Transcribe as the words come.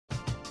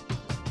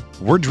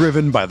We're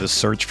driven by the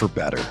search for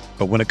better.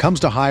 But when it comes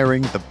to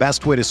hiring, the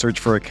best way to search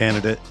for a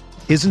candidate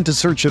isn't to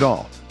search at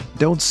all.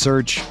 Don't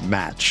search,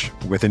 match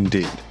with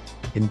Indeed.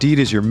 Indeed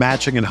is your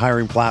matching and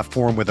hiring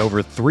platform with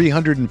over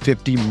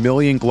 350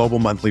 million global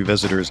monthly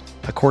visitors,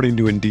 according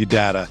to Indeed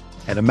data,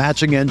 and a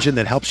matching engine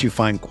that helps you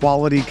find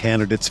quality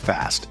candidates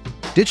fast.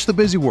 Ditch the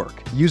busy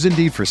work. Use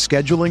Indeed for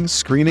scheduling,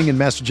 screening, and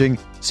messaging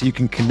so you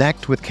can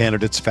connect with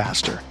candidates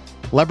faster.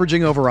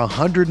 Leveraging over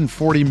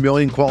 140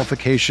 million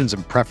qualifications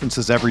and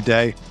preferences every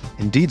day,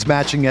 Indeed's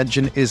matching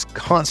engine is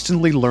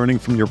constantly learning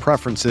from your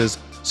preferences,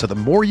 so the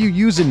more you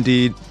use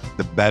Indeed,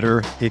 the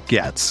better it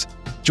gets.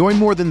 Join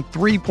more than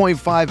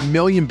 3.5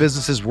 million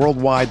businesses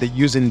worldwide that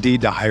use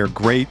Indeed to hire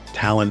great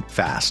talent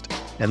fast.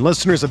 And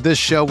listeners of this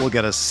show will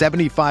get a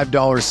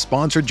 $75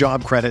 sponsored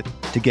job credit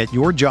to get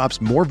your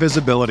jobs more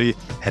visibility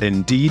at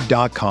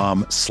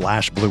Indeed.com/Blue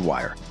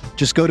Wire.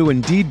 Just go to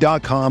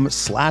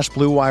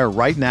Indeed.com/Blue Wire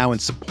right now and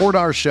support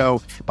our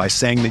show by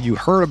saying that you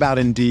heard about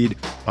Indeed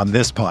on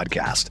this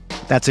podcast.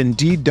 That's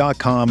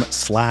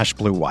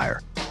Indeed.com/Blue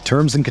Wire.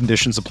 Terms and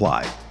conditions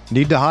apply.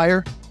 Need to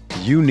hire?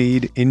 You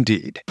need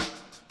Indeed.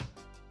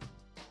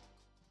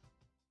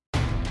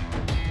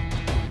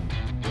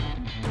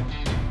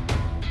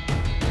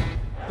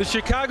 The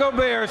Chicago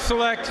Bears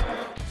select.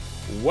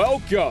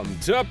 Welcome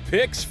to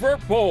Picks for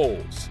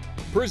Polls,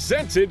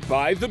 presented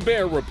by The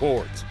Bear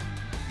Report,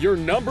 your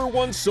number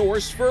one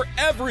source for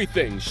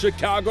everything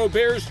Chicago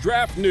Bears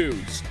draft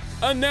news,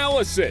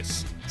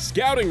 analysis,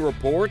 scouting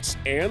reports,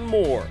 and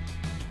more.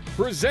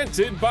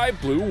 Presented by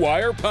Blue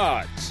Wire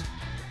Pods.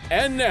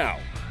 And now,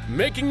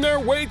 making their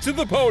way to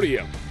the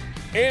podium,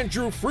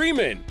 Andrew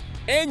Freeman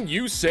and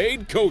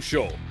Usaid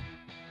Koshel.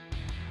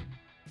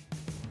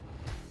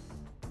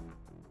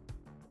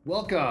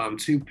 Welcome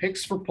to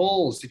Picks for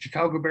Polls, the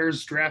Chicago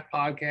Bears draft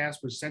podcast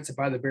presented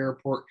by the Bear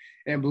Report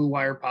and Blue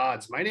Wire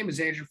Pods. My name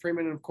is Andrew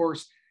Freeman, and of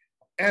course,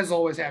 as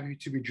always, happy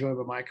to be joined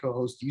by my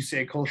co-host,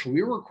 Usaid Koshel.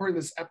 We were recording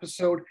this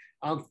episode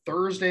on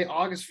Thursday,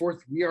 August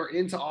 4th. We are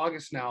into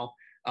August now,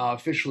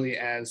 officially,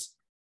 as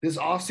this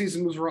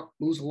offseason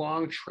moves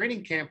along,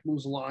 training camp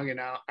moves along,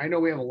 and I know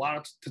we have a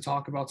lot to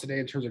talk about today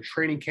in terms of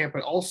training camp,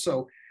 but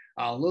also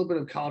a little bit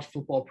of college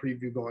football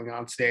preview going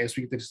on today as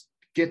we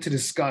get to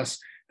discuss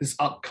this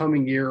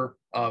upcoming year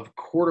of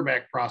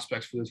quarterback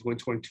prospects for the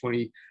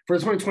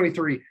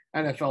 2023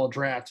 NFL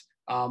draft.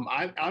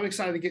 I'm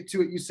excited to get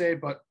to it, you say,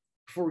 but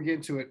before we get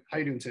into it, how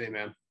you doing today,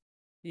 man?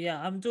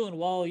 Yeah, I'm doing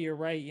well. You're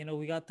right. You know,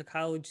 we got the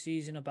college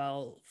season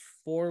about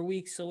 4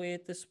 weeks away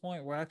at this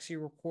point. We're actually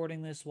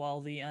recording this while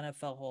the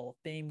NFL Hall of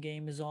Fame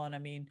game is on. I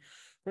mean,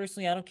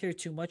 personally, I don't care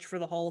too much for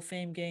the Hall of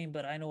Fame game,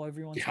 but I know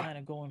everyone's kind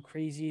of going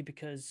crazy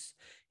because,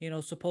 you know,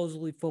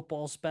 supposedly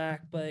football's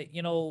back. But,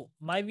 you know,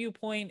 my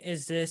viewpoint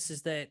is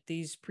that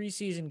these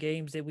preseason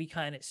games that we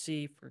kind of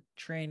see for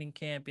training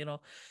camp, you know,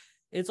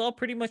 it's all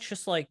pretty much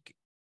just like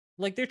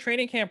their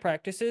training camp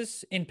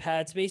practices in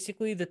pads,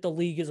 basically, that the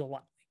league is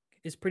allowing,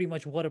 is pretty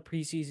much what a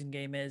preseason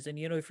game is. And,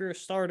 you know, if you're a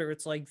starter,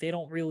 it's like they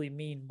don't really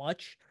mean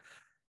much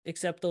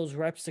except those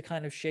reps to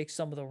kind of shake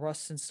some of the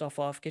rust and stuff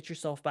off, get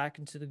yourself back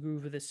into the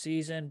groove of the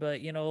season. But,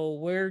 you know,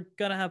 we're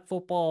going to have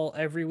football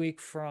every week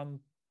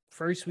from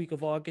first week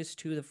of August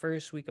to the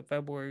first week of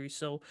February.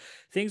 So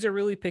things are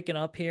really picking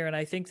up here. And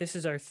I think this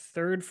is our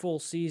third full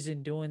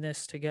season doing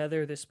this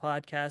together, this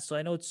podcast. So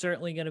I know it's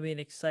certainly going to be an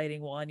exciting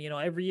one. You know,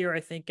 every year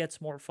I think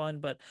gets more fun,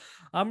 but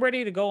I'm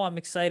ready to go. I'm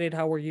excited.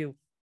 How are you?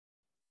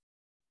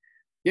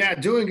 Yeah,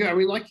 doing good. I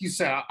mean, like you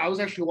said, I was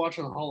actually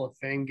watching the Hall of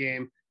Fame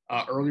game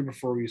early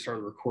before we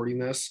started recording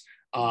this.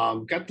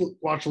 Got to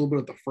watch a little bit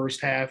of the first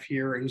half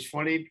here. It was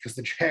funny because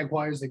the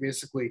Jaguars, they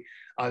basically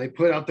they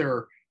put out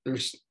their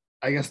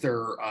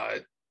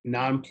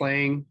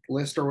non-playing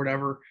list or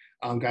whatever,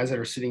 guys that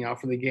are sitting out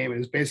for the game. It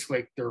was basically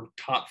like their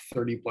top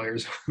 30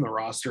 players on the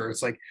roster.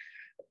 It's like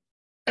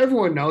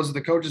everyone knows it,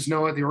 the coaches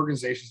know it, the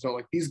organizations know,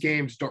 like these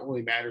games don't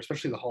really matter,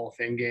 especially the Hall of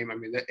Fame game. I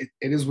mean, it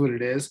is what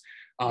it is.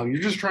 You're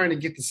just trying to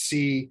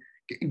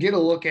get a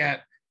look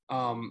at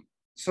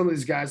some of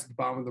these guys at the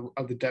bottom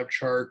of the depth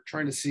chart,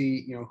 trying to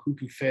see, you know, who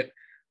can fit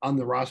on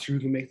the roster, who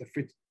can make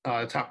the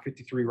top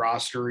 53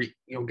 roster, you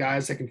know,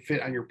 guys that can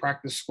fit on your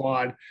practice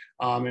squad.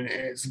 And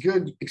it's a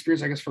good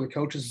experience, I guess, for the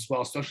coaches as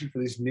well, especially for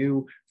these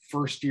new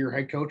first-year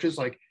head coaches.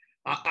 Like,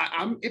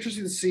 I'm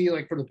interested to see,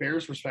 like, from the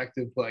Bears'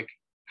 perspective, like,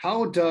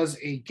 how does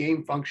a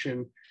game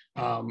function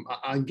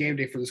on game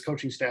day for this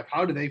coaching staff?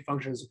 How do they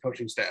function as a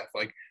coaching staff?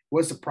 Like,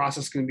 what's the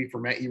process going to be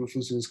for Matt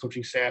Eberflus and his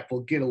coaching staff?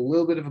 We'll get a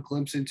little bit of a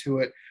glimpse into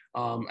it.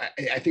 I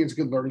think it's a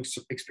good learning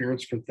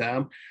experience for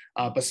them.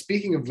 But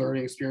speaking of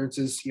learning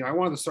experiences, you know, I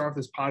wanted to start off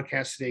this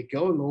podcast today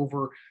going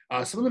over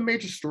some of the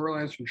major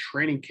storylines from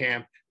training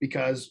camp,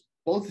 because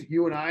both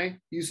you and I,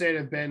 you said,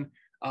 have been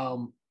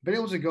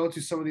able to go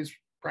to some of these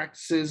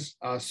practices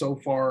so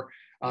far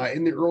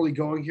in the early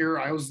going here.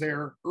 I was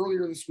there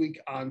earlier this week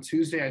on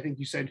Tuesday. I think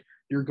you said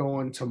you're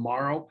going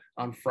tomorrow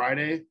on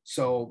Friday.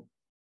 So,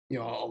 you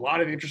know, a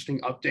lot of interesting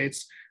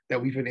updates that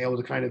we've been able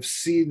to kind of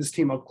see this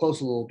team up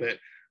close a little bit.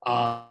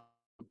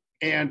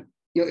 And,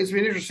 you know, it's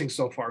been interesting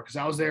so far because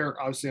I was there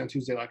obviously on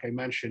Tuesday, like I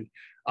mentioned.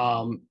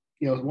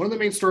 one of the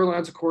main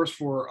storylines, of course,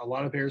 for a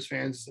lot of Bears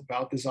fans is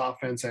about this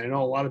offense. And I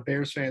know a lot of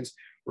Bears fans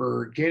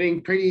were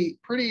getting pretty,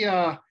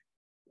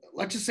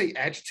 let's just say,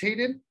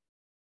 agitated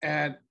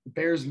at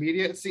Bears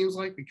media, it seems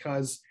like,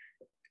 because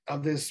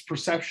of this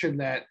perception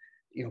that,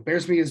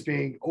 Bears media is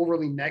being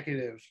overly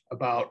negative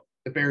about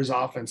the Bears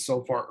offense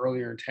so far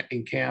earlier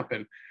in camp.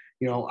 And,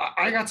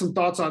 I got some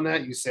thoughts on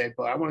that, you said,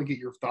 but I want to get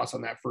your thoughts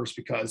on that first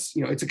because,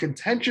 it's a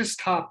contentious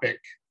topic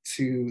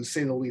to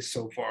say the least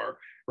so far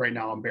right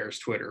now on Bears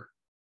Twitter.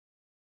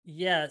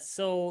 Yeah,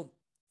 so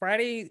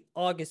Friday,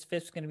 August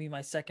 5th is going to be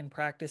my second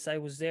practice. I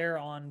was there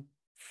on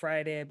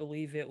Friday, I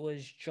believe it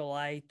was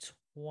July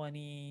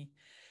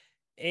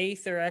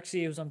 28th, or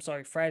actually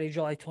Friday,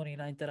 July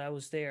 29th that I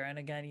was there. And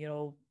again,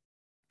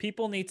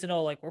 people need to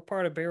know, like, we're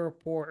part of Bear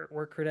Report,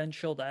 we're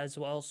credentialed as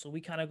well. So we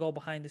kind of go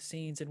behind the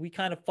scenes and we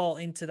kind of fall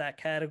into that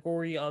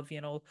category of,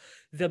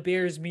 the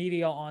Bears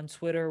media on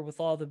Twitter with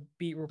all the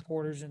beat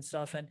reporters and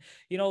stuff. And,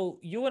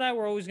 you and I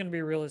were always going to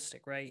be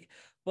realistic, right?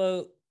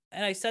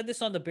 And I said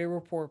this on the Bear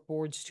Report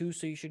boards too,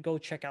 so you should go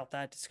check out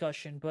that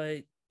discussion.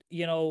 But,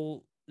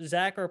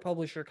 Zach, our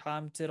publisher,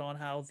 commented on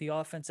how the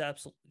offense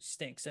absolutely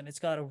stinks and it's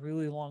got a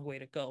really long way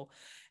to go.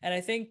 And I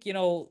think,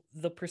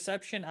 the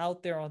perception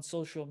out there on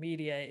social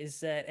media is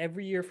that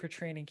every year for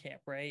training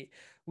camp, right,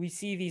 we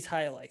see these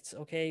highlights,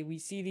 okay? We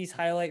see these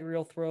highlight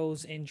reel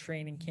throws in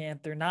training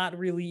camp. They're not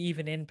really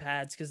even in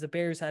pads because the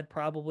Bears had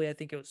probably, I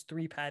think it was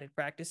 3 padded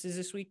practices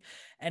this week.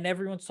 And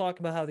everyone's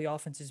talking about how the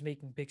offense is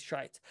making big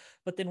strides.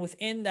 But then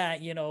within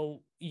that,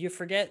 you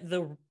forget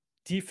the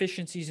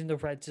deficiencies in the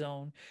red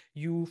zone.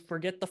 You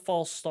forget the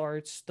false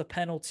starts, the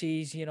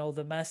penalties,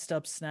 the messed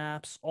up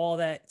snaps, all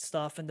that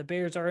stuff. And the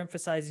Bears are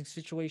emphasizing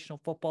situational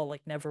football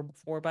like never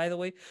before, by the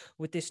way,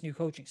 with this new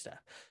coaching staff.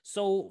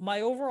 So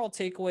my overall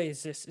takeaway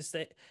is this, is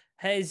that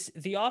has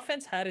the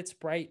offense had its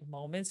bright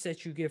moments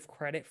that you give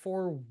credit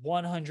for?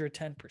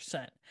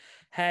 110%.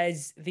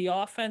 Has the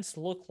offense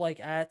looked like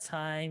at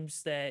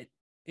times that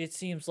it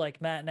seems like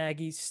Matt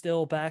Nagy's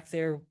still back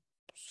there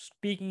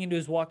speaking into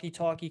his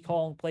walkie-talkie,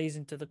 calling plays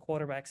into the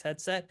quarterback's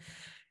headset?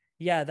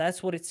 Yeah,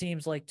 that's what it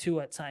seems like too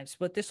at times.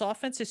 But this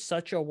offense is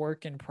such a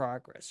work in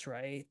progress,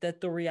 right? That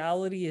the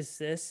reality is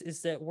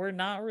that we're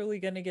not really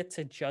going to get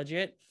to judge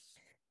it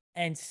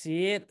and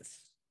see it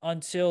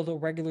until the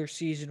regular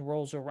season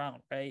rolls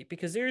around, right?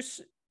 Because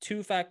there's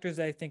 2 factors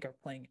that I think are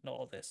playing in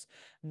all this.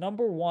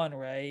 Number one,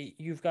 right,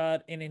 you've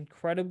got an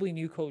incredibly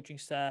new coaching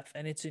staff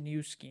and it's a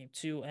new scheme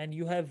too. And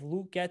you have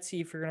Luke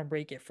Getsy, if you're going to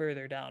break it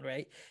further down,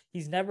 right?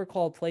 He's never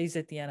called plays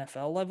at the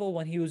NFL level.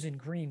 When he was in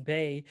Green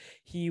Bay,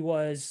 he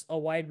was a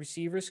wide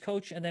receivers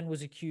coach and then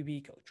was a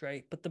QB coach,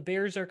 right? But the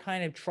Bears are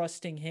kind of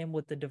trusting him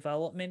with the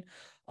development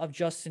of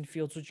Justin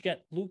Fields, which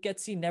Luke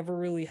Getsy never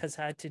really has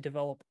had to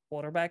develop a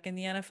quarterback in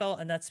the NFL.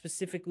 And that's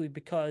specifically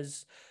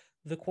because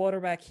the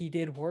quarterback he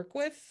did work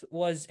with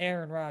was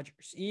Aaron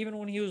Rodgers. Even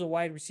when he was a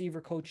wide receiver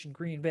coach in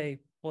Green Bay,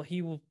 well,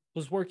 he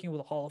was working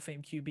with a Hall of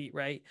Fame QB,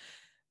 right,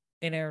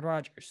 in Aaron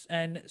Rodgers.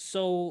 And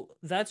so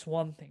that's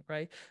one thing,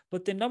 right?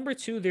 But then number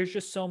 2, there's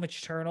just so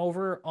much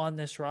turnover on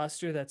this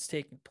roster that's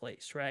taking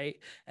place, right?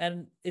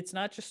 And it's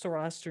not just the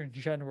roster in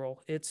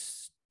general.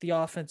 It's the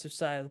offensive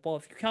side of the ball.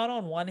 If you count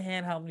on one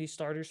hand how many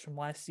starters from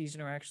last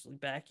season are actually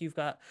back, you've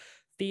got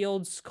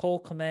Fields,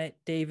 Cole Kmet,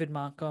 David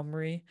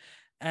Montgomery,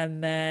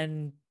 and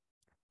then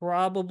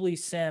probably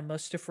Sam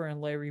Mustipher and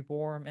Larry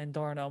Borom and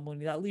Darnell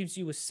Mooney. That leaves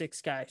you with 6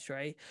 guys,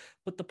 right?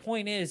 But the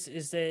point is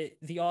that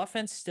the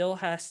offense still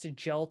has to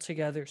gel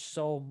together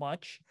so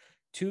much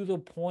to the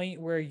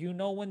point where,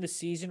 when the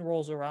season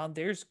rolls around,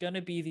 there's going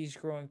to be these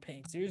growing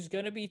pains. There's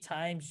going to be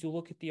times you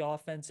look at the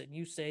offense and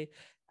you say,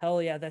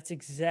 hell yeah, that's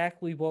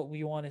exactly what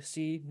we want to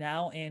see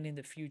now and in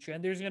the future.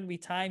 And there's going to be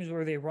times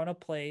where they run a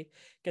play,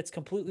 gets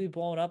completely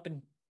blown up,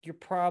 and you're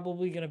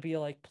probably going to be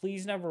like,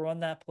 please never run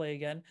that play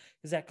again,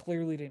 because that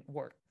clearly didn't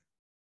work.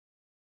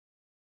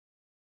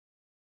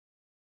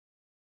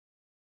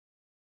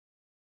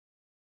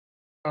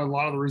 A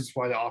lot of the reasons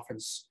why the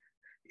offense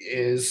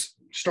is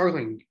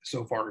struggling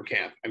so far in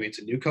camp. I mean, it's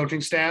a new coaching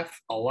staff,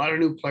 a lot of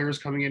new players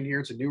coming in here.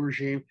 It's a new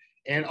regime.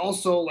 And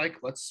also, like,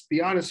 let's be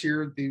honest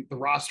here, the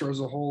roster as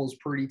a whole is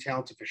pretty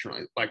talent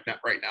deficient like that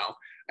right now.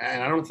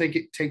 And I don't think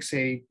it takes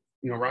a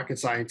rocket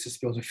scientist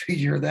to be able to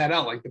figure that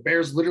out. Like, the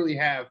Bears literally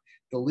have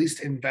the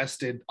least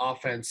invested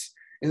offense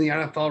in the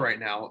NFL right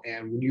now.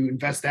 And when you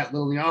invest that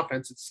little in the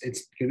offense,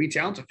 it's going to be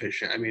talent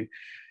deficient. I mean,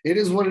 it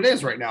is what it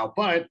is right now.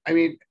 But I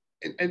mean,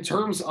 in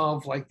terms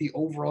of like the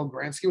overall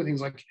grand scheme of things,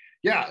 like,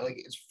 yeah, like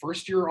it's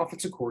first year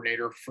offensive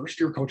coordinator, first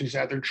year coaching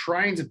staff. They're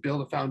trying to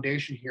build a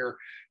foundation here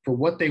for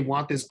what they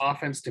want this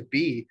offense to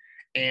be.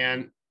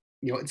 And,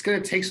 it's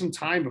going to take some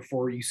time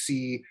before you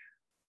see,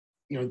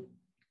 the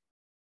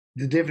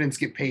dividends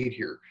get paid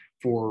here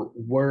for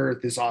where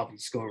this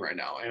offense is going right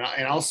now.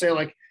 And I'll say,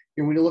 like,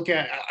 when you look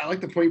at, I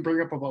like the point you bring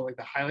up about like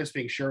the highlights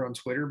being shared on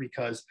Twitter,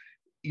 because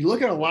you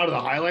look at a lot of the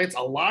highlights,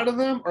 a lot of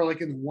them are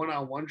like in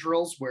one-on-one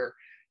drills where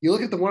you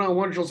look at the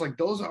one-on-one drills, like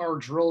those are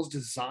drills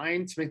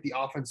designed to make the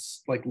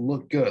offense like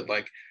look good.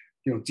 Like,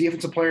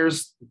 defensive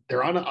players,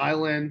 they're on an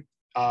island.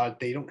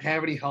 They don't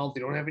have any help.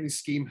 They don't have any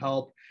scheme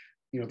help.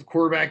 the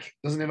quarterback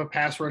doesn't have a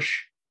pass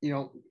rush,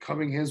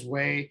 coming his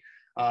way.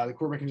 The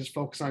quarterback can just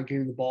focus on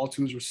getting the ball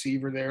to his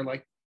receiver there.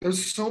 Like,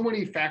 there's so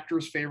many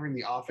factors favoring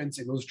the offense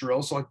in those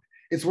drills. So, like,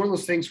 it's one of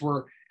those things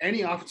where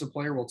any offensive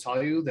player will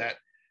tell you that,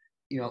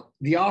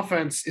 the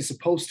offense is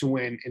supposed to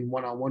win in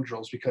one-on-one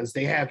drills because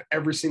they have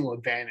every single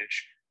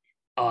advantage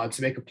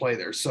to make a play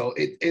there. So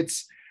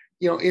it's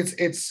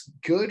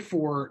good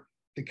for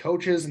the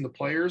coaches and the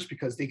players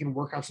because they can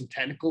work on some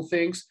technical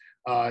things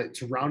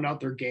to round out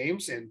their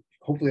games, and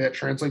hopefully that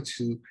translates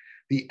to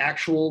the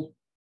actual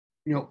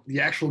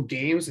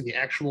games and the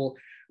actual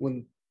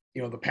when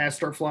the pads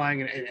start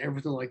flying and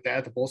everything like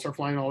that, the balls start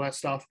flying, all that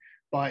stuff.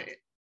 But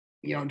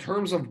in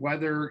terms of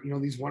whether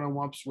these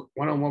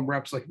one-on-one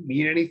reps like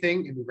mean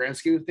anything in the grand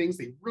scheme of things,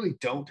 they really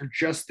don't. They're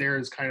just there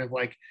as kind of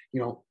like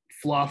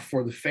fluff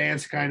for the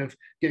fans to kind of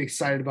get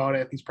excited about it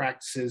at these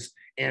practices,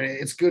 and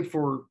it's good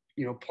for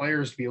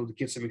players to be able to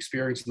get some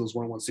experience in those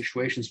one-on-one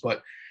situations.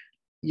 But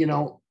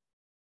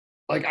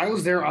like, I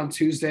was there on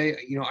Tuesday.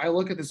 I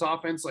look at this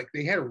offense, like,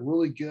 they had a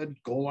really good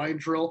goal line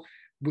drill,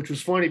 which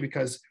was funny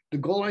because the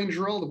goal line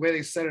drill, the way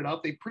they set it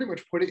up, they pretty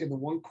much put it in the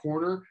one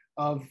corner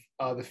of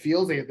the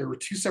field. There were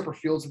two separate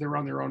fields. They were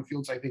on their own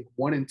fields, I think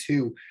 1 and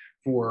 2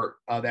 for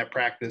that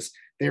practice.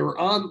 They were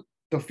on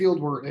the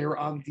field where they were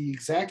on the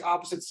exact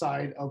opposite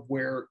side of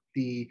where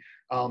the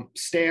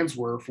stands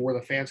were for where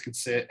the fans could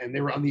sit, and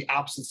they were on the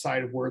opposite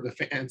side of where the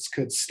fans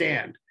could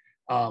stand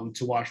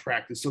to watch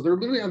practice. So they're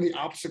literally on the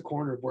opposite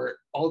corner of where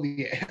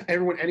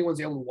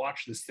anyone's able to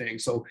watch this thing.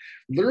 So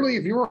literally,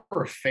 if you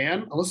were a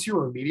fan, unless you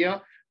were a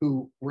media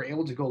who were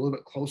able to go a little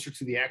bit closer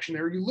to the action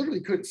there, you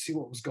literally couldn't see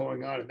what was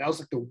going on. And that was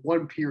like the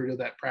one period of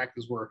that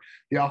practice where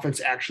the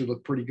offense actually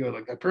looked pretty good.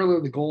 Like, apparently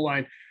the goal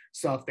line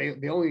stuff, they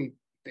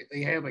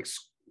had like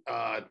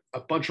a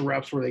bunch of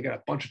reps where they got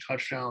a bunch of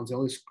touchdowns.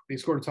 They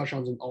scored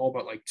touchdowns in all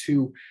but like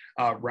 2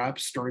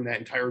 reps during that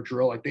entire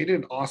drill. Like, they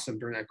did awesome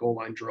during that goal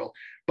line drill.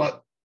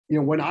 But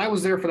when I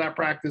was there for that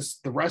practice,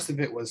 the rest of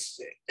it was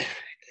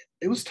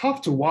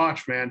tough to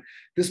watch, man.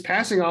 This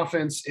passing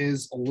offense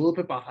is a little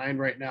bit behind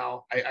right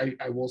now,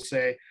 I will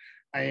say.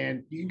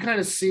 And you can kind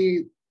of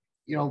see,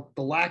 the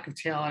lack of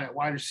talent at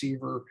wide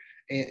receiver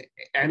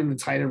and in the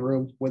tight end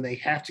room when they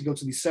have to go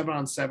to these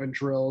 7-on-7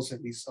 drills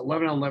and these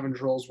 11-on-11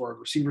 drills where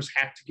receivers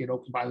have to get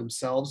open by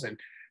themselves, and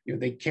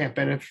they can't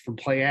benefit from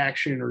play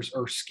action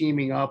or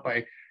scheming up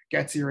by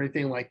Getsy or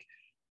anything. Like,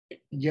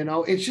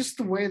 it's just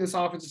the way this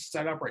offense is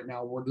set up right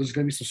now where there's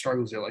going to be some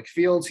struggles there. Like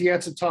Fields, he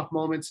had some tough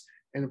moments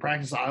in the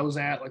practice I was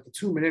at, like the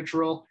 2-minute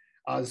drill.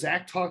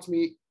 Zach talked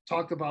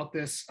about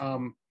this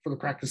for the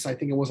practice. I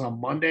think it was on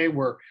Monday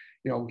where,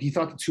 he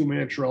thought the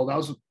 2-minute drill, that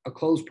was a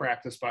closed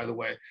practice, by the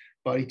way,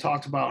 but he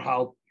talked about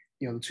how,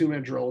 the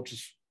 2-minute drill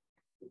just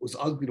was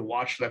ugly to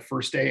watch that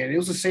first day. And it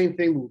was the same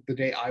thing the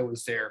day I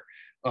was there,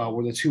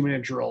 where the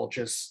 2-minute drill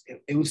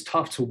it was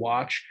tough to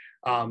watch.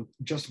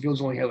 Justin Fields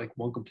only had like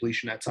 1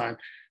 completion that time.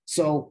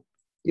 So,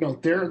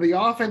 the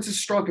offense is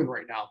struggling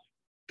right now.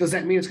 Does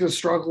that mean it's going to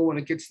struggle when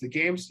it gets to the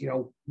games?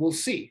 We'll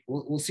see.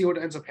 We'll see what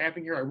ends up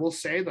happening here. I will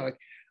say that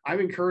I'm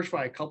encouraged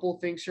by a couple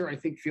of things here. I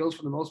think Fields,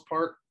 for the most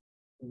part,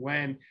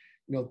 when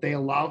they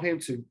allow him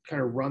to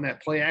kind of run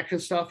that play action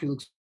stuff, he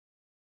looks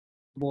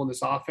in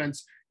this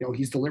offense.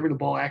 He's delivering the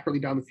ball accurately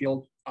down the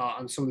field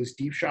on some of these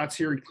deep shots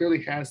here. He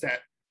clearly has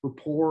that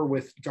rapport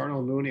with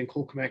Darnell Mooney and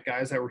Cole Kmet,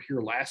 guys that were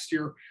here last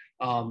year.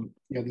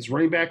 This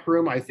running back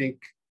room, I think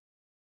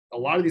a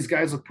lot of these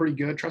guys look pretty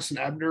good. Treston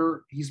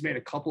Ebner, he's made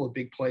a couple of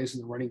big plays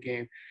in the running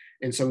game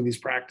in some of these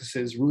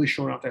practices, really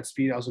showing off that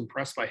speed. I was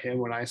impressed by him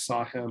when I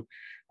saw him.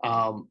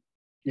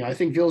 I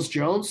think Vils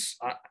Jones,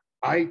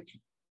 I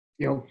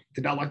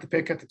did not like the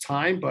pick at the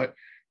time, but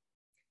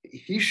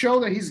he's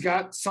shown that he's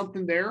got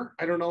something there.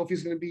 I don't know if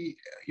he's going to be,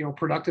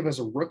 productive as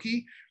a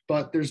rookie,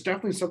 but there's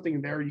definitely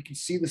something there. You can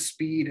see the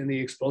speed and the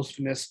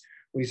explosiveness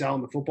when he's out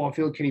on the football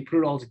field. Can he put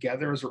it all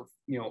together as an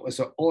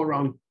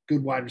all-around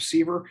good wide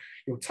receiver?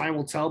 Time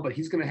will tell, but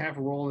he's going to have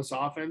a role in this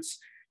offense.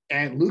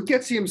 And Luke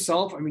Getsy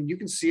himself, I mean, you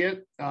can see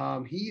it.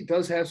 He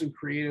does have some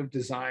creative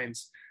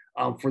designs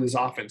for this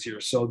offense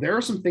here. So there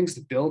are some things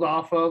to build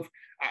off of.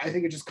 I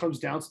think it just comes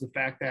down to the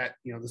fact that,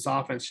 this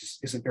offense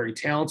just isn't very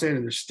talented,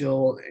 and they're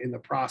still in the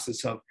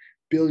process of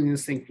building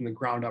this thing from the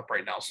ground up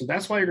right now. So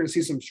that's why you're going to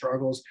see some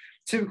struggles.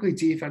 Typically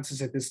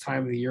defenses at this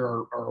time of the year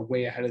are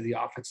way ahead of the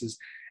offenses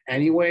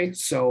anyway.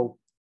 So,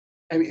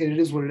 I mean, it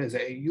is what it is.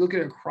 You look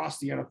at it across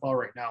the NFL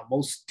right now,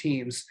 most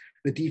teams,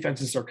 the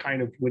defenses are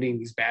kind of winning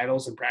these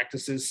battles and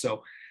practices.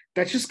 So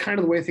that's just kind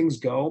of the way things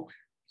go.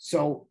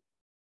 So,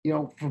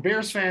 for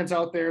Bears fans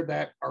out there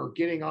that are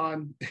getting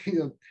on,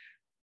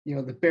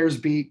 the Bears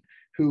beat,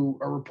 who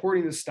are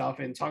reporting this stuff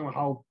and talking about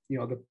how,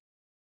 the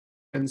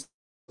Bears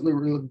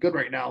really look good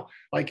right now.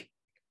 Like,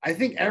 I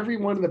think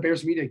everyone in the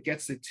Bears media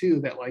gets it too,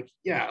 that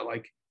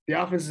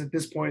the offense at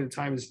this point in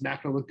time is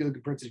not going to look good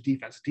compared to the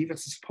defense. The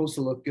defense is supposed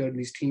to look good in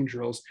these team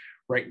drills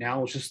right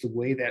now. It's just the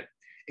way that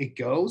it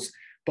goes.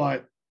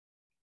 But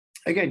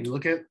again, you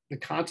look at the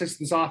context of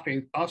this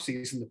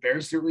offseason, the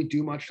Bears didn't really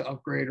do much to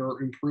upgrade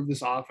or improve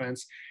this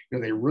offense.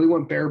 They really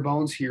went bare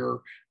bones here.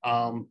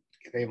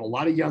 They have a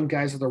lot of young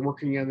guys that they're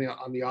working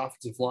on the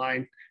offensive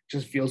line.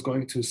 Just feels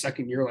going into a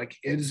second year. Like,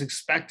 it is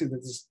expected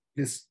that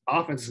this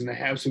offense is going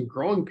to have some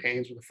growing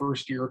pains with the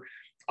first year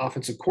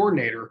offensive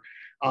coordinator.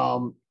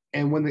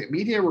 And when the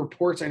media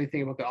reports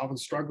anything about the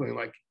offense struggling,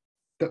 like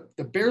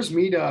the Bears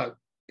media,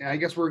 and I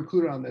guess we're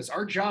included on this,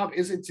 our job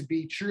isn't to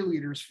be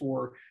cheerleaders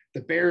for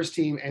the Bears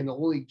team and to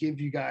only give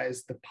you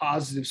guys the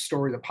positive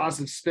story, the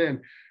positive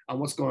spin on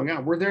what's going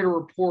on. We're there to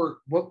report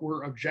what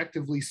we're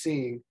objectively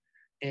seeing.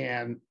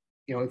 And,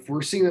 if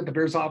we're seeing that the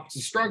Bears offense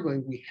is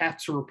struggling, we have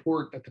to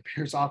report that the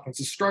Bears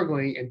offense is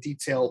struggling and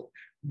detail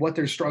what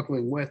they're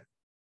struggling with,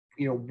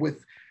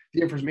 with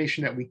the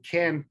information that we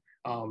can,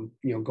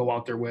 go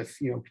out there with,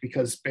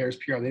 because Bears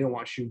PR, they don't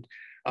want you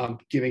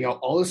giving out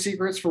all the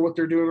secrets for what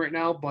they're doing right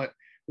now, but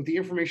with the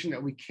information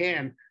that we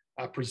can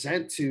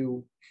present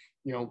to,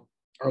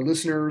 our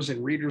listeners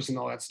and readers and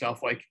all that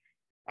stuff. Like,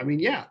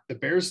 the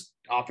Bears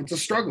offense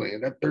is struggling,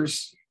 and that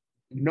there's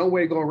no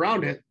way to go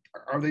around it.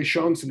 Are they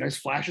showing some nice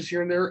flashes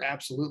here and there?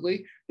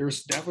 Absolutely.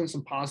 There's definitely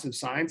some positive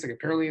signs. Like,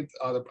 apparently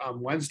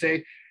on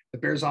Wednesday, the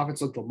Bears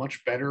offense looked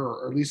much better,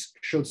 or at least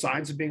showed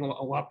signs of being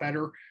a lot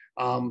better,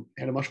 and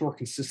a much more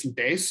consistent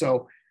day.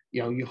 So,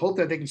 you hope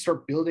that they can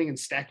start building and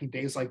stacking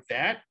days like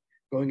that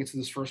going into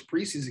this first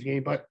preseason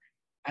game. But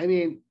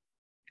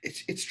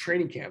it's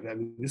training camp.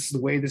 This is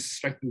the way this is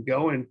expected to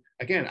go. And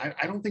again,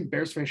 I don't think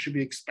Bears fans should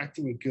be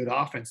expecting a good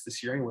offense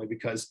this year anyway,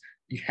 because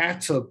you have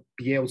to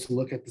be able to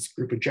look at this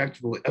group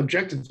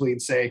objectively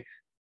and say,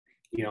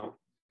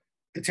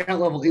 the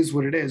talent level is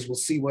what it is. We'll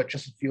see what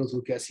Justin Fields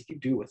will guess he can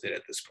do with it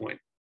at this point.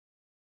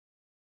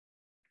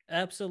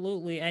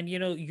 Absolutely. And,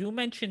 you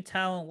mentioned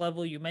talent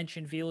level. You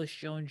mentioned Velus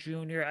Jones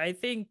Jr. I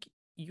think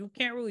you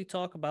can't really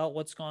talk about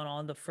what's gone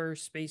on the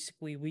first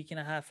basically week and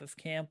a half of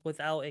camp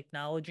without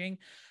acknowledging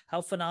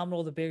how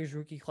phenomenal the Bears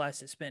rookie class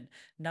has been.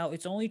 Now,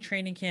 it's only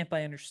training camp,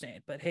 I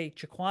understand, but hey,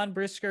 Jaquan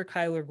Brisker,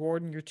 Kyler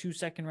Gordon, your 2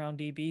 second-round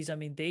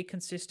DBs, they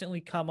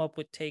consistently come up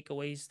with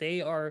takeaways.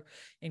 They are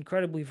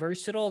incredibly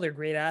versatile. They're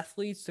great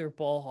athletes. They're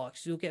ball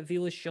hawks. You look at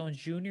Velus Jones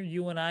Jr.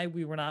 You and I,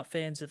 we were not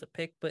fans of the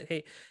pick, but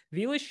hey,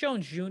 Velus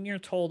Jones Jr.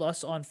 told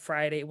us on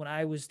Friday when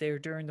I was there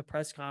during the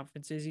press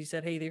conferences, he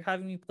said, hey, they're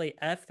having me play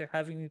F, they're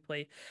having me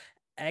play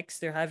X,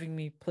 they're having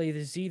me play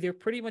the Z. They're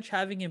pretty much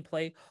having him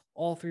play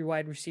all 3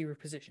 wide receiver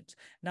positions.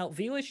 Now,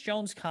 Velus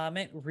Jones'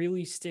 comment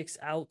really sticks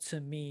out to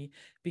me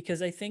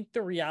because I think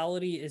the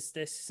reality is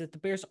that the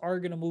Bears are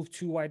going to move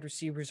 2 wide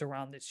receivers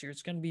around this year.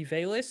 It's going to be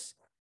Velus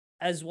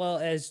as well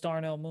as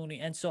Darnell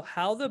Mooney. And so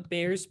how the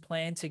Bears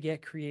plan to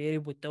get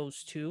creative with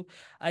those 2,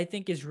 I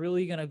think is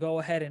really going to go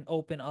ahead and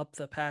open up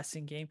the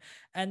passing game.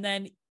 And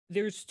then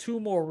there's 2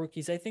 more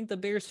rookies. I think the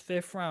Bears'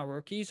 5th-round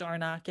rookies are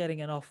not getting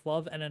enough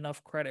love and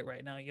enough credit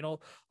right now.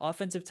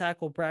 Offensive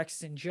tackle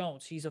Braxton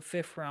Jones, he's a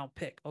 5th-round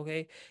pick,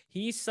 okay?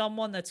 He's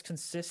someone that's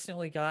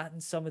consistently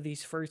gotten some of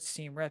these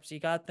first-team reps. He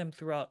got them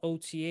throughout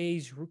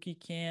OTAs, rookie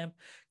camp,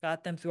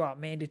 got them throughout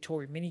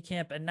mandatory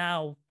minicamp, and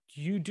now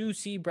you do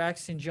see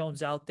Braxton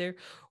Jones out there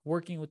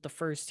working with the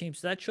first team.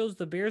 So that shows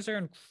the Bears are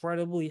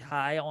incredibly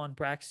high on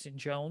Braxton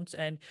Jones,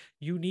 and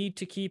you need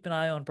to keep an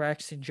eye on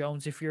Braxton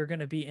Jones if you're going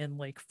to be in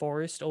Lake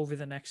Forest over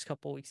the next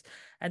couple weeks.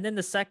 And then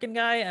the second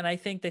guy, and I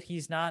think that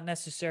he's not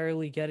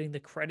necessarily getting the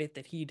credit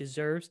that he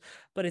deserves,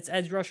 but it's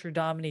edge rusher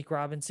Dominique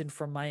Robinson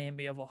from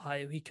Miami of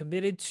Ohio. He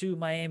committed to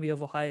Miami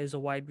of Ohio as a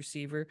wide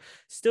receiver,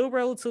 still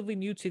relatively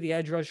new to the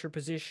edge rusher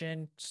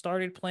position,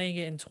 started playing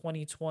it in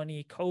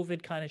 2020.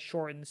 COVID kind of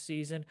shortened the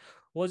season.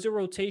 Was a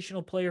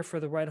rotational player for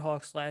the Red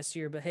Hawks last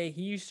year, but hey,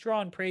 he's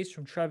drawn praise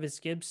from Trevis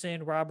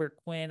Gibson, Robert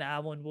Quinn,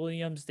 Alan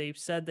Williams. They've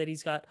said that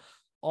he's got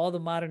all the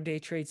modern day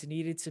traits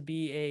needed to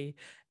be a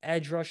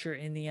edge rusher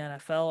in the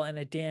NFL, and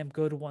a damn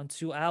good one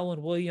too.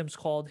 Alan Williams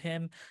called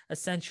him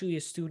essentially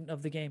a student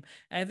of the game.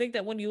 And I think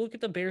that when you look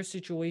at the Bears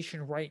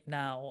situation right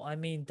now,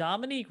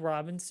 Dominique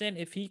Robinson,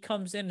 if he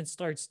comes in and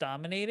starts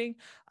dominating,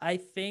 I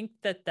think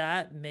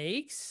that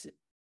makes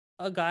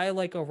a guy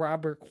like a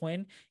Robert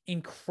Quinn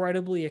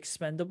incredibly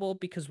expendable,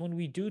 because when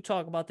we do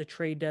talk about the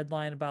trade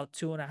deadline about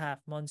 2.5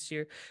 months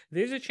here,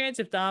 there's a chance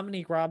if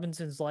Dominique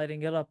Robinson's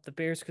lighting it up, the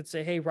Bears could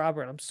say, hey,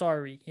 Robert, I'm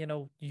sorry,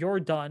 you're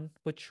done,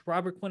 which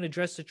Robert Quinn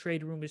addressed the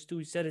trade rumors too.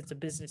 He said it's a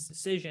business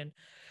decision.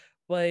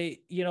 But,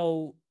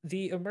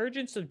 the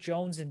emergence of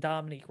Jones and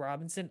Dominique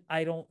Robinson,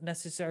 I don't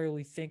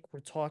necessarily think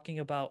we're talking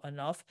about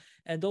enough.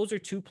 And those are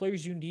 2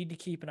 players you need to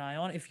keep an eye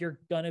on if you're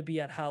going to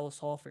be at Halas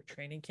Hall for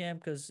training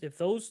camp. Because if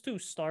those 2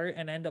 start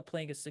and end up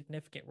playing a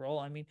significant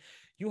role,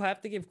 you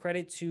have to give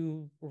credit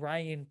to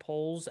Ryan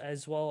Poles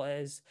as well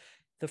as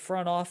the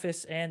front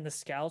office and the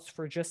scouts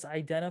for just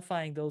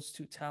identifying those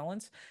 2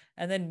 talents.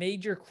 And then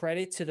major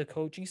credit to the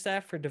coaching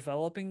staff for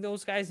developing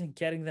those guys and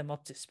getting them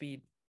up to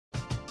speed.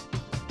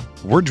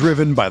 We're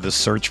driven by the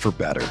search for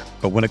better.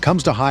 But when it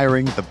comes to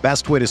hiring, the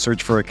best way to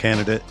search for a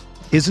candidate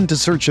isn't to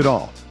search at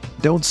all.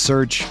 Don't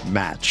search,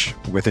 match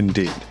with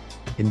Indeed.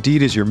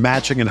 Indeed is your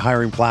matching and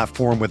hiring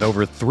platform with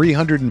over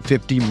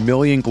 350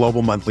 million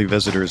global monthly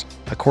visitors,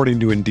 according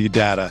to Indeed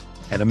data,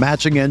 and a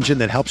matching engine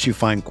that helps you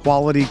find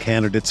quality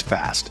candidates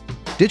fast.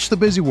 Ditch the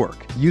busy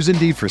work. Use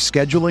Indeed for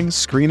scheduling,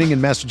 screening,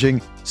 and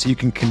messaging so you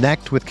can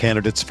connect with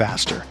candidates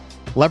faster.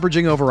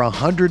 Leveraging over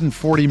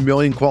 140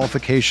 million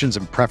qualifications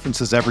and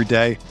preferences every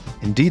day,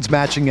 Indeed's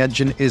matching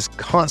engine is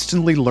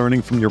constantly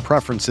learning from your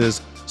preferences,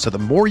 so the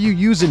more you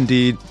use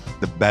Indeed,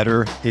 the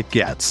better it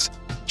gets.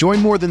 Join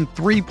more than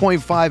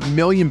 3.5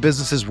 million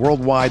businesses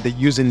worldwide that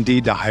use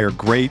Indeed to hire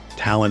great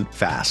talent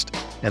fast.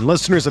 And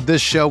listeners of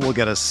this show will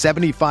get a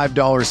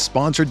 $75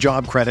 sponsored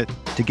job credit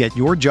to get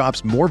your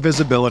jobs more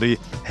visibility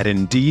at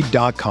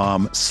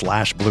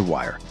Indeed.com/Blue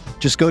Wire.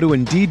 Just go to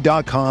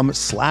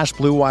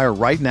Indeed.com/Blue Wire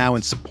right now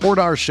and support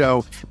our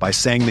show by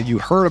saying that you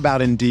heard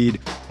about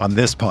Indeed on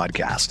this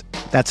podcast.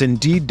 That's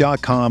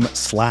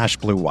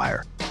Indeed.com/Blue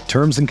Wire.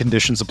 Terms and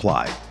conditions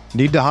apply.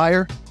 Need to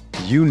hire?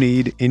 You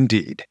need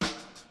Indeed.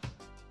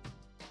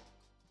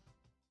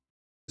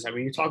 I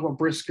mean, you talk about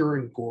Brisker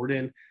and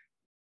Gordon.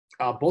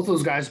 Both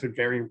those guys have been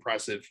very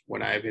impressive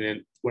when I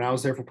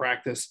was there for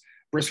practice.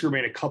 Brisker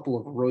made a couple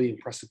of really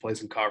impressive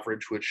plays in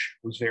coverage, which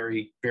was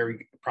very,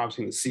 very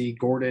promising to see.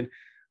 Gordon,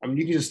 I mean,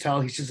 you can just tell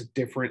he's just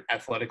different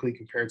athletically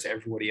compared to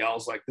everybody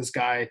else. Like this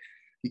guy,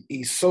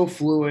 he's so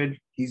fluid.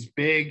 He's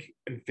big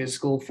and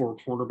physical for a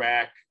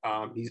cornerback.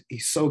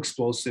 He's so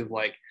explosive.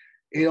 Like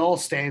it all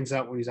stands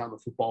out when he's on the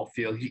football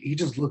field. He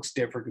just looks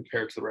different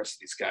compared to the rest of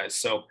these guys.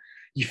 So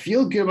you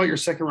feel good about your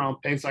second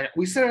round picks. Like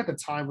we said at the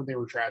time when they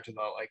were drafted,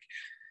 though, like,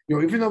 you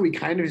know, even though we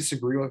kind of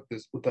disagree with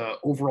the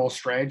overall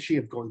strategy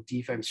of going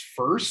defense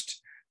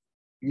first,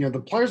 you know,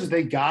 the players that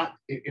they got,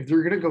 if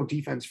they're going to go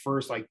defense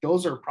first, like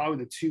those are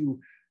probably the two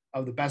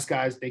of the best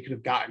guys they could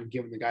have gotten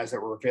given the guys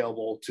that were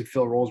available to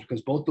fill roles,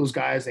 because both those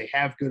guys, they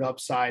have good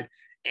upside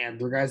and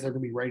they're guys that are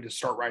going to be ready to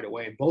start right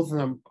away. And both of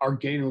them are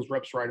getting those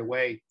reps right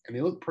away and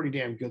they look pretty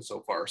damn good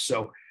so far.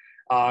 So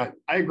I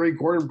agree.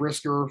 Gordon,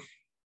 Brisker,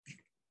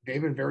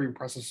 they've been very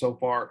impressive so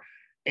far.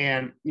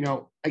 And, you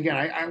know, again,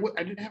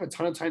 I didn't have a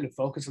ton of time to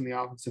focus on the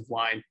offensive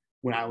line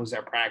when I was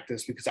at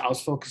practice because I was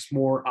focused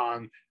more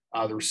on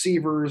the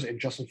receivers and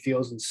Justin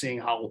Fields and seeing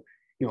how,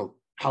 you know,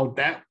 how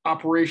that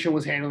operation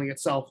was handling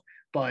itself.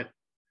 But,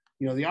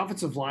 you know, the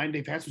offensive line,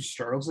 they've had some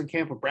struggles in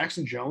camp, but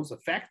Braxton Jones, the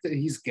fact that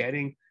he's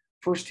getting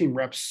first team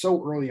reps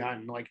so early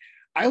on, like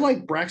I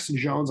like Braxton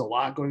Jones a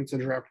lot going into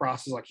the draft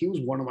process. Like he was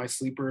one of my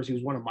sleepers. He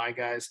was one of my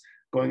guys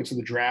going into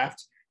the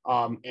draft.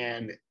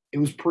 And it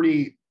was a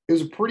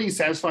pretty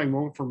satisfying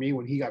moment for me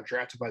when he got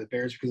drafted by the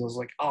Bears, because I was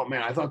like, oh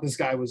man, I thought this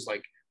guy was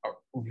like a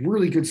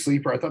really good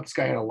sleeper. I thought this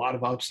guy had a lot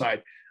of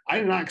upside. I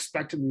did not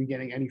expect him to be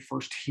getting any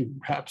first team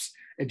reps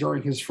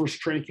during his first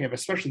training camp,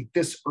 especially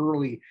this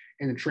early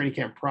in the training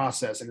camp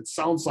process. And it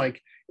sounds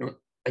like, you know,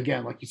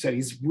 again, like you said,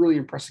 he's really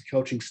impressive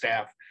coaching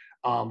staff.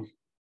 Now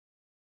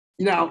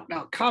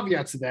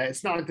caveat to that,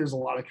 it's not like there's a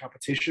lot of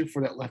competition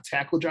for that left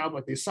tackle job.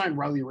 Like they signed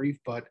Riley Reif,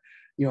 but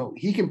you know,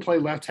 he can play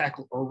left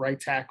tackle or right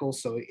tackle.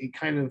 So it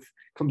kind of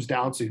comes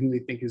down to who they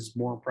think is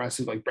more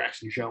impressive, like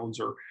Braxton Jones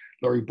or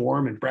Larry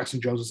Borom. And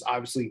Braxton Jones is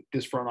obviously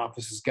this front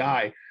office's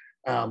guy.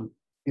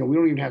 You know, we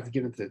don't even have to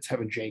get into the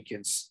Tevin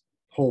Jenkins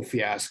whole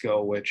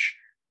fiasco, which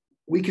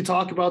we could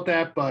talk about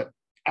that, but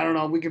I don't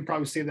know. We can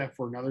probably save that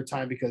for another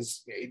time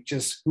because it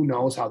just, who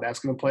knows how that's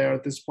going to play out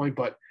at this point.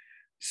 But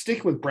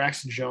sticking with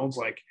Braxton Jones,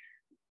 like,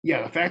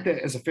 yeah, the fact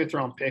that as a fifth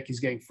round pick, he's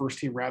getting first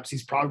team reps,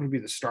 he's probably going to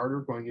be the starter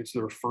going into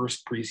their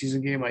first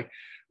preseason game. Like,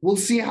 we'll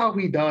see how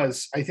he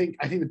does. I think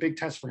the big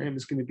test for him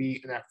is going to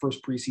be in that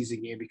first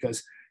preseason game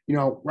because, you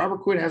know, Robert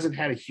Quinn hasn't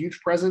had a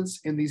huge presence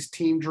in these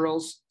team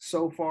drills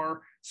so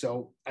far.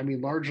 So, I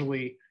mean,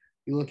 largely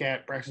you look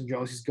at Braxton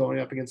Jones, he's going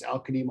up against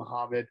Al-Qadim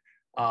Muhammad,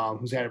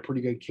 who's had a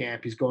pretty good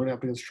camp. He's going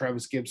up against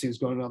Travis Gibson. He's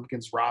going up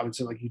against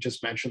Robinson, like you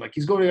just mentioned. Like,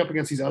 he's going up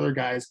against these other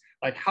guys.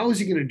 Like, how is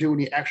he going to do when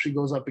he actually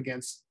goes up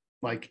against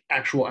like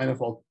actual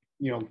NFL,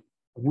 you know,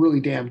 really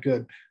damn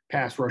good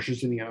pass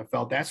rushers in the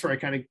NFL? That's where I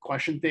kind of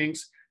question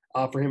things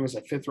for him as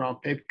a fifth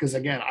round pick. Because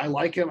again, I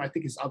like him. I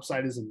think his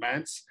upside is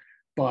immense,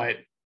 but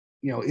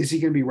you know, is he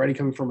going to be ready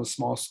coming from a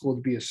small school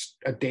to be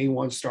a day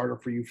one starter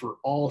for you for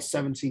all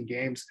 17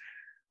 games?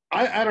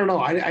 I don't know.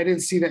 I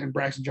didn't see that in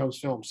Braxton Jones'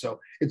 film. So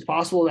it's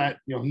possible that,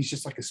 you know, he's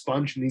just like a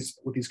sponge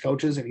with these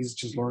coaches and he's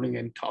just learning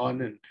a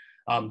ton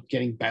and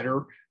getting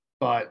better.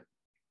 But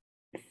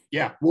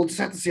yeah, we'll just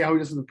have to see how he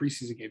does in the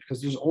preseason game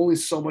because there's only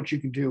so much you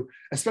can do,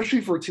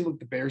 especially for a team like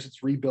the Bears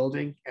that's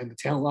rebuilding and the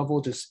talent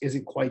level just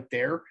isn't quite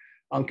there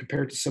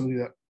compared to some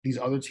of these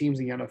other teams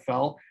in the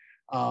NFL.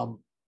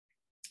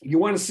 You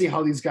want to see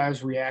how these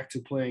guys react to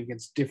playing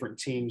against different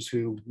teams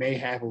who may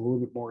have a little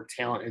bit more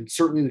talent. And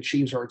certainly the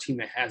Chiefs are a team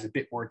that has a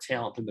bit more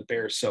talent than the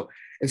Bears. So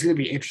it's going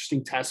to be an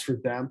interesting test for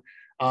them.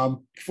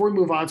 Before we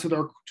move on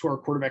to our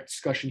quarterback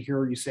discussion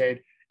here, you said,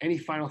 any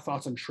final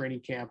thoughts on training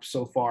camp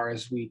so far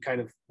as we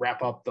kind of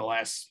wrap up the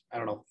last,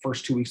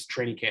 first 2 weeks of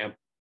training camp?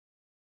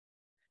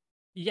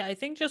 Yeah, I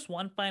think just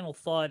one final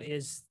thought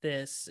is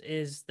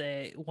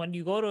that when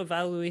you go to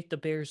evaluate the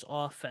Bears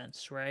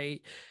offense,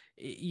 right,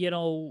 you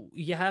know,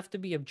 you have to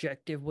be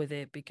objective with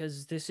it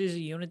because this is a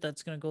unit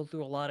that's going to go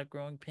through a lot of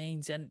growing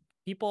pains. And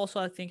people also,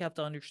 I think, have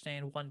to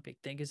understand one big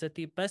thing is that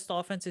the best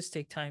offenses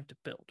take time to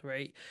build,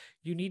 right?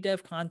 You need to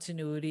have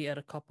continuity at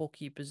a couple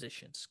key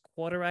positions.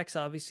 Quarterback's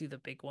obviously the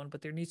big one,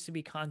 but there needs to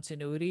be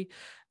continuity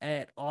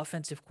at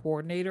offensive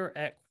coordinator,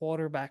 at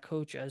quarterback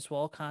coach as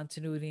well.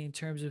 Continuity in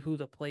terms of who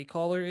the play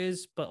caller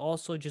is, but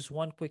also just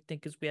one quick thing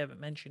because we haven't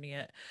mentioned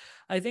yet.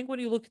 I think when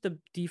you look at the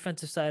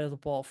defensive side of the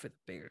ball for the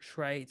Bears,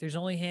 right, there's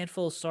only a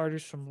handful of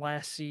starters from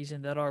last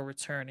season that are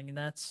returning,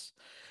 and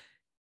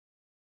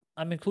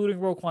I'm including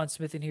Roquan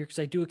Smith in here because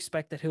I do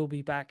expect that he'll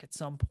be back at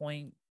some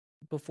point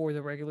before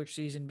the regular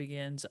season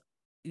begins.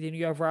 Then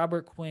you have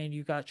Robert Quinn,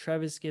 you got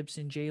Travis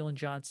Gibson, Jalen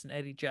Johnson,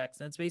 Eddie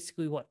Jackson. That's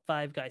basically what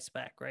 5 guys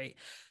back, right?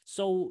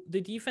 So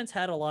the defense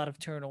had a lot of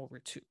turnover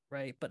too,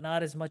 right? But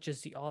not as much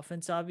as the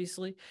offense,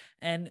 obviously.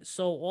 And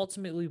so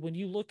ultimately, when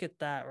you look at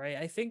that, right,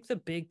 I think the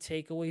big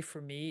takeaway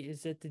for me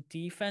is that the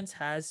defense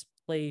has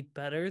played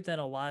better than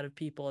a lot of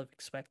people have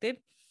expected.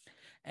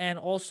 And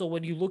also,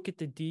 when you look at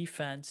the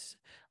defense,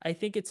 I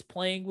think it's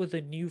playing with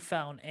a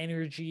newfound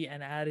energy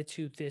and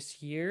attitude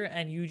this year.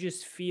 And you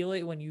just feel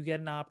it when you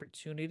get an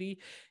opportunity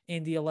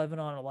in the 11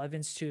 on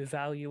 11s to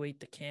evaluate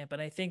the camp.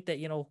 And I think that,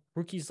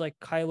 rookies like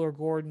Kyler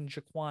Gordon,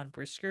 Jaquan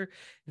Brisker,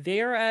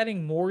 they are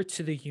adding more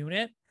to the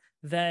unit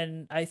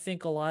than I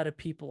think a lot of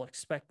people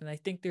expect. And I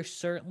think there's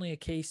certainly a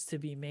case to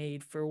be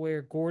made for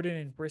where Gordon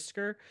and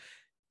Brisker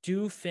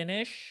do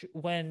finish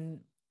when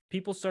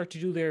people start to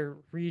do their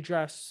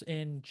redrafts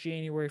in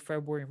January,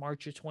 February,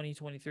 March of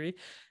 2023,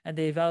 and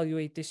they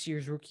evaluate this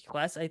year's rookie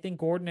class. I think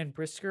Gordon and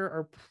Brisker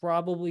are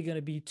probably going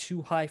to be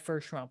 2 high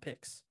first-round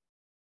picks.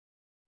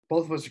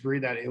 Both of us agree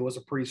that it was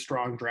a pretty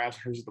strong draft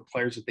in terms of the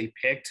players that they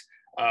picked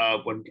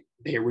when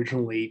we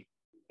originally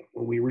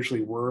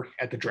were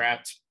at the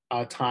draft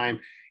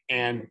time.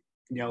 And,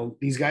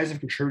 these guys have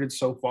contributed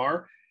so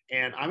far.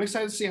 And I'm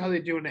excited to see how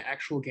they do in an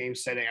actual game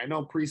setting. I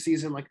know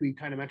preseason, like we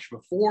kind of mentioned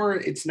before,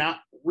 it's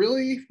not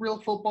really real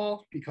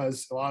football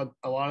because a lot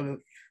of the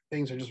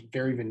things are just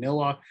very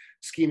vanilla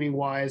scheming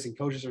wise, and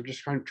coaches are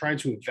just trying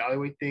to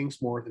evaluate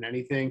things more than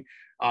anything.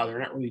 They're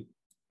not really,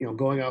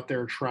 going out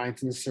there trying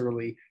to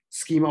necessarily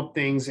scheme up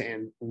things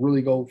and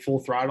really go full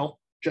throttle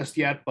just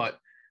yet. But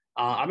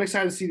I'm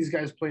excited to see these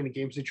guys play in a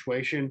game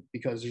situation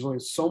because there's only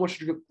so much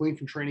to glean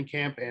from training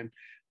camp. And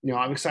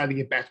I'm excited to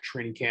get back to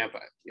training camp.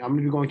 I'm going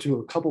to be going to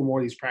a couple more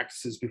of these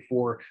practices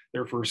before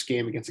their first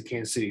game against the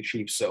Kansas City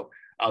Chiefs. So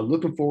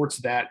looking forward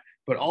to that.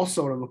 But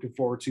also what I'm looking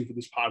forward to for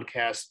this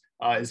podcast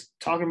is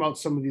talking about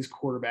some of these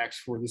quarterbacks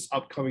for this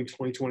upcoming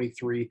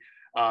 2023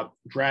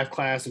 draft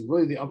class and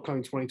really the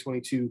upcoming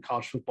 2022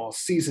 college football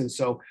season.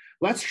 So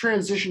let's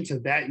transition to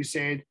that,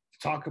 Usaid, to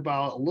talk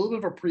about a little bit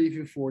of a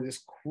preview for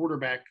this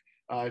quarterback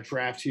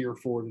draft here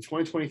for the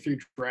 2023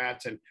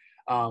 draft. And,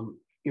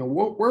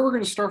 where we're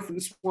going to start for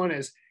this one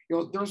is,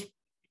 there's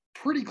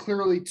pretty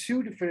clearly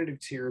 2 definitive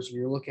tiers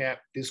when you look at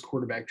this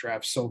quarterback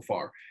draft so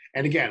far.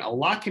 And again, a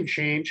lot can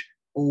change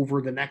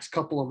over the next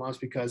couple of months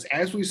because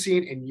as we've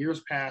seen in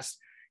years past,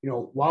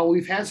 while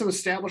we've had some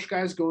established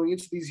guys going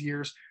into these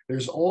years,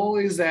 there's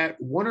always that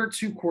 1 or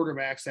 2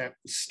 quarterbacks that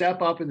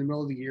step up in the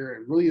middle of the year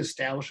and really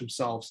establish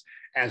themselves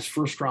as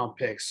first-round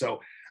picks.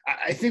 So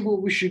I think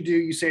what we should do,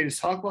 Usaid, is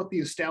talk about the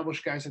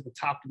established guys at the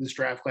top of this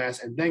draft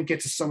class and then get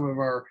to some of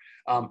our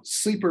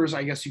sleepers,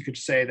 I guess you could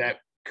say, that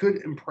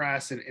could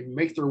impress and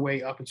make their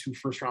way up into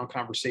first-round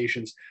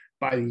conversations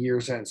by the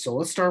year's end. So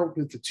let's start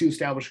with the 2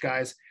 established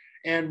guys.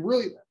 And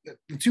really,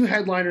 the 2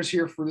 headliners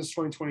here for this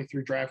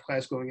 2023 draft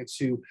class going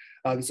into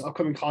this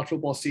upcoming college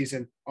football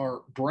season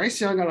are Bryce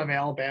Young out of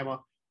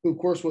Alabama, who, of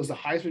course, was the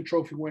Heisman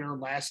Trophy winner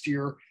last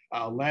year,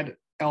 led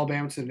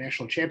Alabama to the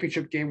national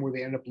championship game where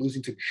they ended up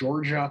losing to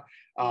Georgia.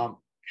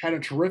 Had a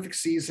terrific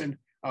season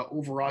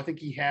overall. I think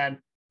he had,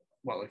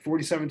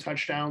 47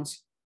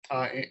 touchdowns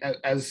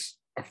as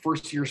a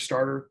first-year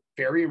starter.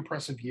 Very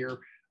impressive year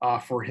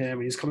for him.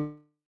 And he's coming.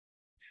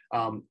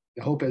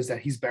 The hope is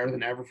that he's better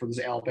than ever for this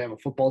Alabama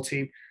football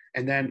team.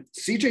 And then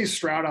C.J.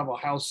 Stroud out of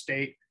Ohio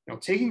State,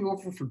 taking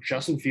over for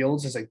Justin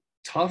Fields is a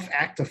tough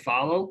act to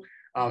follow,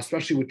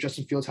 especially with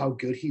Justin Fields, how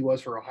good he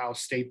was for Ohio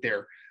State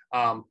there.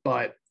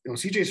 But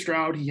C.J.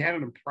 Stroud, he had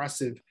an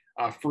impressive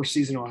first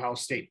season at Ohio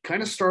State.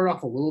 Kind of started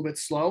off a little bit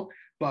slow,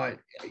 but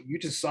you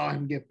just saw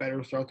him get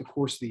better throughout the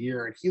course of the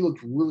year. And he looked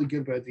really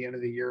good by the end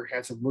of the year,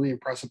 had some really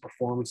impressive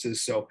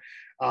performances. So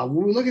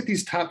when we look at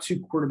these top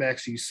 2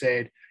 quarterbacks, you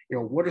said,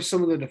 what are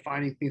some of the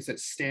defining things that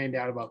stand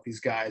out about these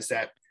guys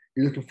that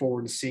you're looking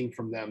forward to seeing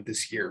from them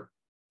this year?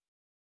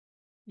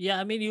 Yeah,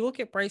 I mean, you look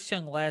at Bryce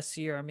Young last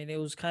year, I mean, it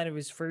was kind of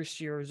his first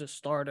year as a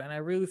starter, and I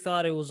really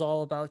thought it was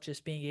all about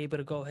just being able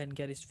to go ahead and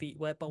get his feet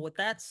wet. But with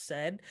that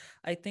said,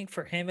 I think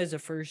for him as a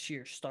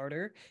first-year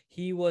starter,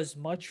 he was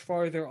much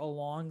farther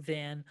along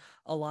than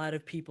a lot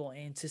of people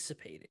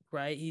anticipated,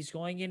 right? He's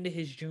going into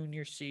his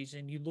junior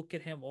season. You look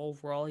at him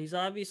overall, he's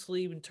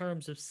obviously, in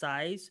terms of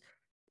size,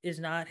 is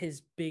not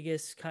his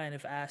biggest kind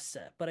of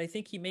asset, but I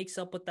think he makes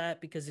up with that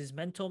because his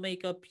mental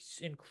makeup is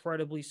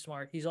incredibly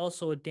smart. He's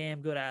also a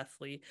damn good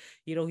athlete.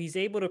 He's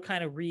able to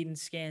kind of read and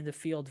scan the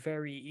field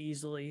very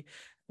easily.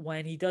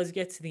 When he does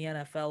get to the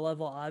NFL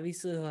level,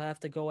 obviously he'll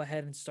have to go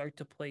ahead and start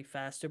to play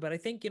faster. But I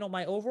think,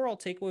 my overall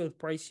takeaway with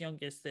Bryce Young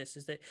is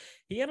that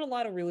he had a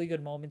lot of really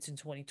good moments in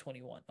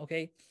 2021.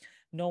 Okay.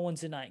 No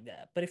one's denying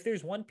that. But if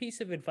there's one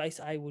piece of advice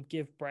I would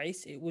give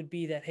Bryce, it would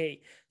be that,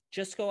 hey,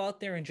 just go out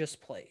there and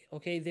just play.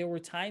 Okay. There were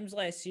times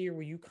last year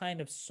where you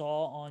kind of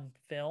saw on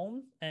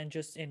film and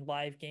just in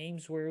live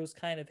games where it was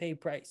kind of, hey,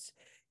 Bryce,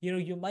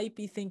 you might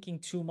be thinking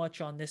too much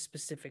on this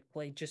specific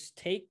play. Just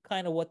take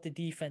kind of what the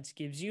defense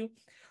gives you.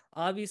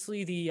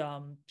 Obviously, the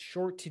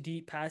short to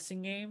deep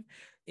passing game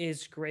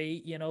is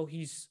great.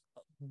 He's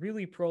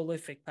really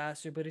prolific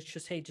passer, but it's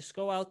just, hey, just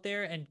go out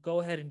there and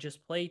go ahead and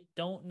just play.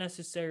 Don't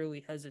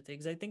necessarily hesitate.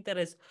 Because I think that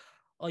as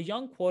a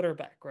young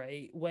quarterback,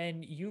 right,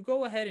 when you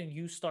go ahead and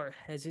you start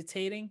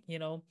hesitating,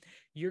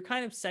 you're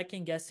kind of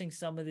second guessing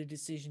some of the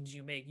decisions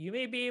you make. You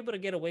may be able to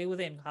get away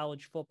with it in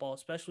college football,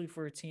 especially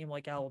for a team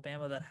like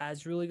Alabama that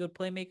has really good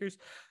playmakers.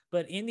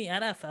 But in the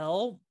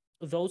NFL,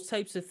 those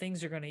types of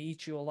things are going to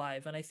eat you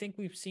alive. And I think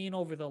we've seen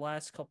over the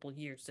last couple of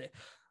years that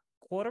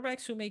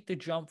quarterbacks who make the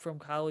jump from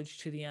college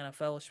to the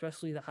NFL,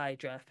 especially the high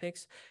draft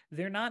picks,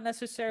 they're not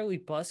necessarily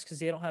bust because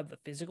they don't have the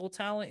physical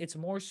talent. It's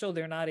more so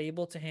they're not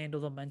able to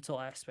handle the mental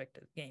aspect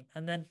of the game.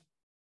 And then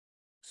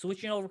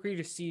switching over here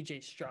to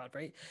CJ Stroud,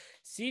 right?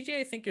 CJ,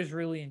 I think, is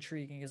really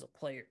intriguing as a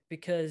player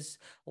because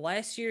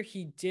last year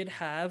he did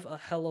have a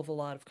hell of a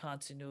lot of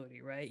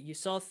continuity, right? You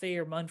saw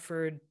Thayer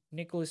Munford,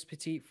 Nicholas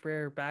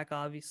Petit-Frere back,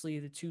 obviously,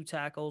 the two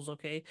tackles,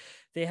 okay?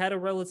 They had a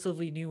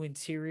relatively new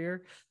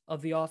interior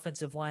of the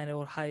offensive line at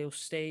Ohio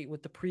State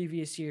with the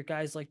previous year,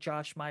 guys like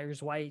Josh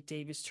Myers, Wyatt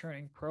Davis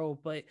turning pro.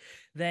 But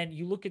then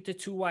you look at the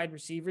two wide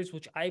receivers,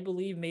 which I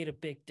believe made a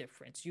big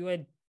difference. You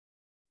had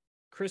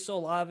Chris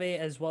Olave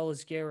as well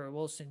as Garrett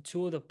Wilson,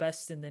 two of the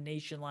best in the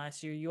nation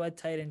last year. You had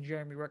tight end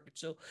Jeremy Ruckert.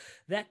 So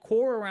that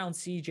core around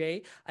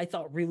CJ, I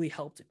thought really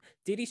helped him.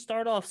 Did he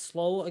start off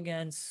slow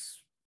against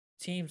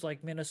teams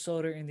like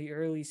Minnesota in the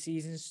early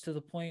seasons to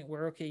the point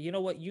where, okay, you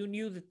know what? You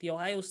knew that the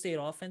Ohio State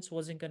offense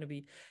wasn't going to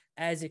be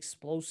as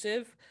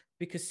explosive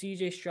because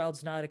CJ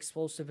Stroud's not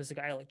explosive as a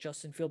guy like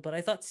Justin Field. But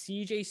I thought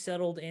CJ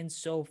settled in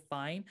so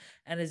fine.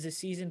 And as the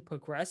season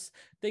progressed,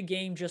 the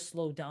game just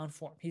slowed down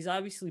for him. He's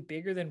obviously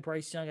bigger than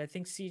Bryce Young. I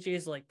think CJ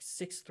is like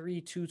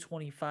 6'3",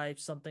 225,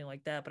 something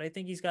like that. But I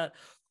think he's got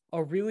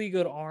a really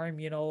good arm.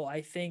 I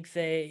think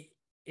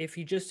if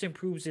he just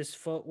improves his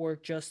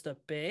footwork just a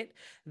bit,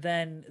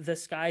 then the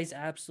sky's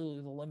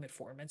absolutely the limit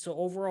for him. And so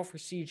overall for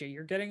CJ,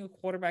 you're getting a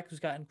quarterback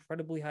who's got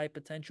incredibly high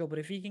potential, but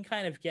if he can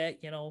kind of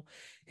get,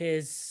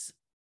 his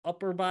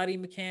upper body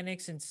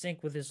mechanics in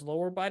sync with his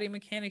lower body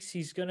mechanics,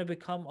 he's going to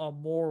become a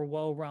more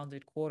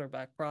well-rounded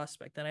quarterback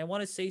prospect. And I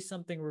want to say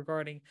something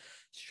regarding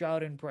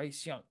Stroud and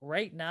Bryce Young.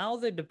 Right now,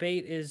 the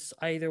debate is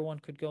either one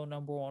could go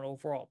number one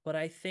overall, but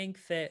I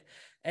think that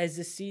as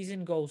the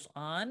season goes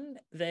on,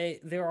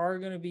 there are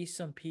going to be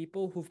some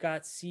people who've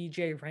got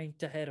CJ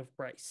ranked ahead of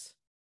Bryce.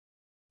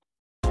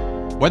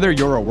 Whether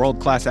you're a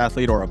world-class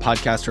athlete or a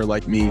podcaster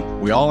like me,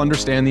 we all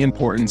understand the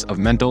importance of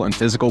mental and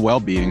physical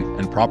well-being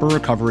and proper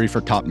recovery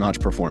for top-notch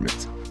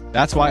performance.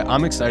 That's why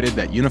I'm excited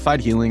that Unified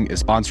Healing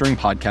is sponsoring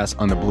podcasts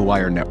on the Blue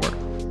Wire Network.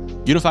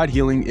 Unified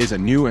Healing is a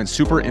new and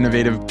super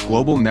innovative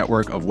global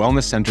network of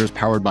wellness centers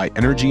powered by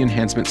Energy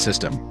Enhancement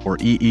System, or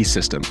EE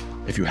System.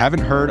 If you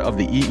haven't heard of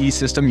the EE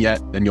System yet,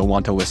 then you'll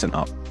want to listen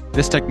up.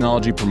 This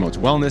technology promotes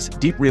wellness,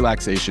 deep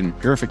relaxation,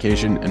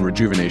 purification, and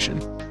rejuvenation.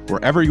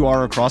 Wherever you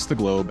are across the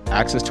globe,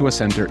 access to a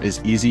center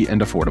is easy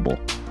and affordable.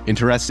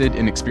 Interested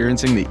in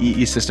experiencing the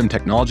EE System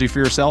technology for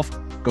yourself?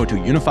 Go to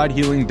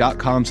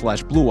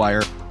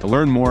unifiedhealing.com/bluewire to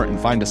learn more and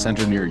find a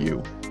center near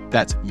you.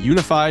 That's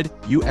unified,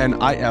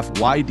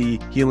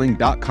 UNIFYD,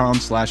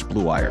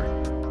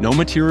 healing.com/bluewire. No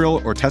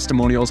material or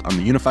testimonials on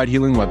the Unified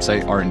Healing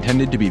website are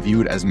intended to be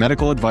viewed as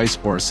medical advice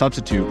or a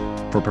substitute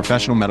for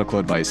professional medical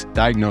advice,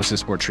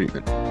 diagnosis, or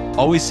treatment.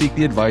 Always seek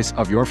the advice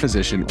of your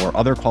physician or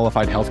other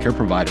qualified healthcare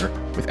provider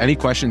with any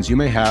questions you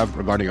may have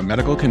regarding a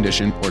medical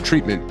condition or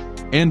treatment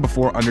and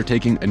before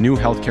undertaking a new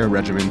healthcare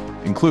regimen,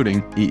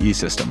 including EE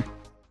System.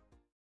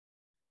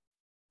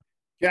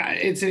 Yeah,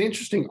 it's an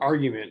interesting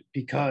argument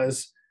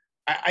because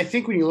I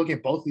think when you look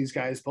at both these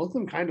guys, both of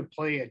them kind of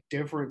play a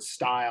different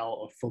style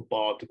of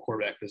football at the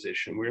quarterback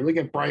position. When you look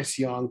at Bryce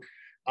Young,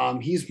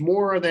 he's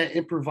more of that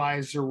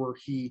improviser where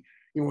he,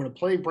 when a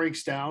play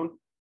breaks down,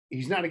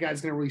 he's not a guy that's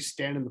going to really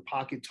stand in the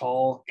pocket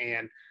tall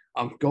and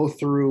go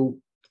through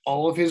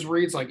all of his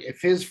reads. Like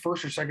if his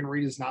first or second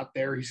read is not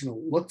there, he's going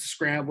to look to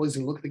scramble. He's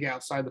going to look to get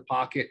outside the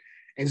pocket,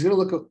 and he's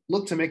going to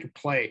look to make a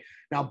play.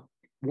 Now,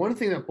 one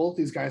thing that both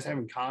these guys have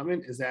in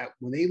common is that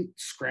when they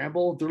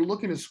scramble, they're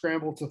looking to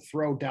scramble to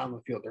throw down the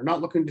field. They're not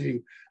looking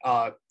to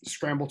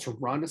scramble to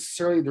run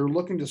necessarily. They're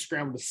looking to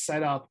scramble to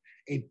set up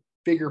a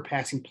bigger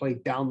passing play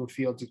down the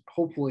field to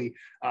hopefully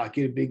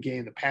get a big game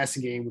in the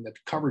passing game when the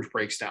coverage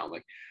breaks down.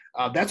 Like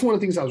that's one of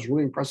the things I was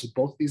really impressed with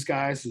both of these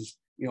guys is,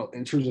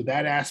 in terms of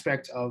that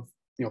aspect of,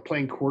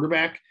 playing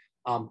quarterback,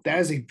 that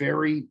is a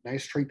very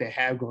nice trait to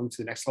have going to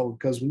the next level,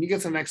 because when you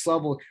get to the next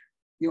level,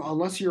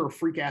 unless you're a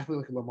freak athlete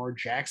like Lamar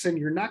Jackson,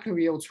 you're not going to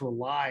be able to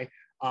rely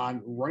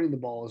on running the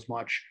ball as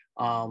much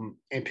and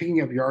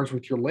picking up yards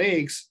with your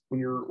legs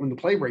when the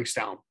play breaks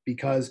down,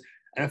 because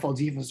NFL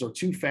defenses are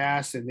too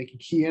fast and they can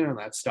key in on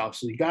that stuff.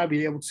 So you got to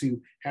be able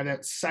to have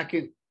that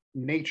second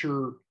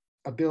nature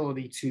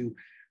ability to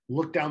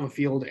look down the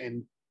field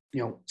and,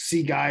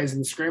 see guys in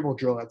the scramble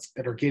drill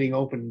that are getting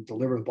open and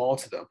deliver the ball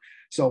to them.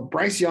 So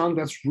Bryce Young,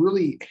 that's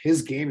really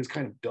his game is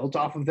kind of built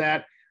off of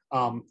that.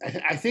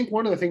 I think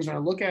one of the things when I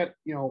look at,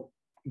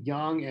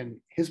 Young and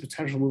his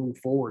potential moving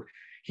forward,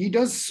 he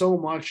does so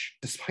much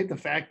despite the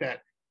fact that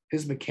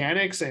his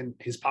mechanics and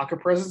his pocket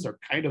presence are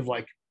kind of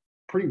like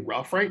pretty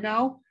rough right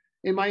now,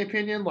 in my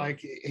opinion.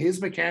 Like his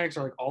mechanics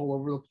are like all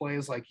over the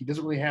place. Like he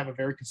doesn't really have a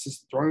very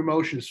consistent throwing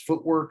motion. His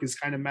footwork is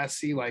kind of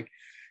messy. Like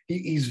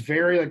he's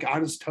very like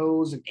on his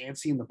toes and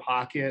antsy in the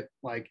pocket.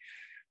 Like,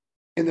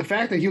 and the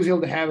fact that he was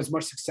able to have as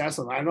much success,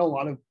 and I know a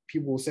lot of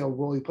people will say,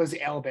 well, he plays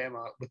at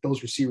Alabama with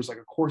those receivers. Like,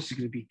 of course he's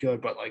going to be good,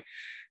 but like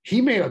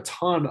he made a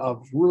ton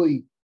of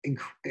really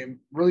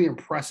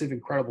impressive,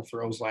 incredible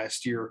throws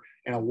last year,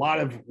 and a lot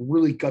of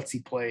really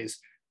gutsy plays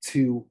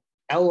to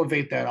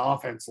elevate that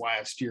offense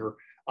last year.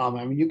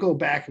 You go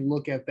back and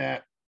look at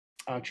that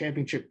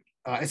championship,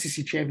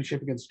 SEC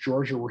championship against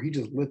Georgia, where he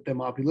just lit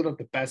them up. He lit up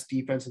the best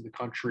defense in the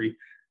country,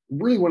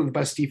 really one of the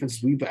best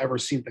defenses we've ever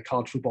seen at the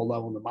college football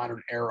level in the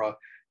modern era.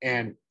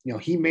 And,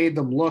 he made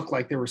them look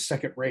like they were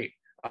second rate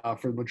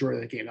for the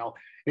majority of the game. Now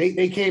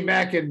they came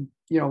back and,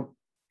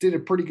 did a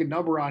pretty good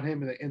number on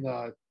him in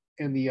the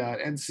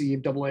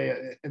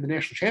NCAA in the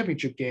national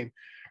championship game.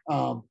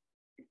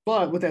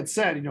 But with that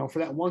said, for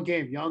that one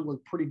game, Young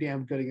looked pretty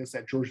damn good against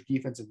that Georgia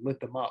defense and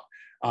lit them up.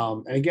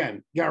 And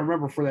again, you got to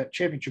remember for that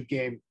championship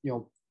game,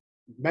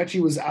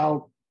 Mechie was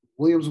out,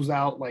 Williams was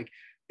out. Like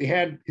they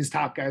had his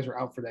top guys were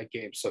out for that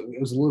game. So it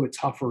was a little bit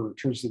tougher in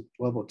terms of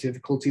the level of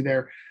difficulty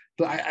there.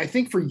 But I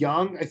think for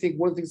Young, I think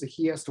one of the things that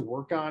he has to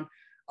work on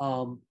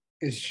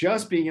is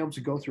just being able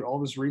to go through all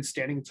this reads,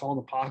 standing tall in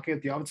the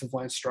pocket. The offensive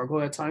line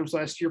struggled at times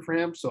last year for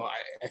him. So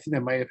I think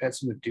that might have had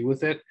something to do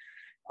with it.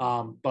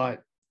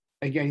 But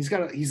again, he's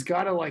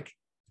got to like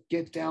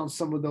get down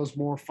some of those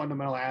more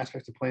fundamental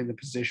aspects of playing the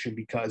position,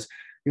 because,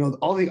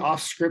 all the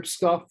off script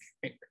stuff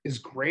is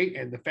great.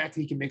 And the fact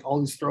that he can make all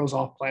these throws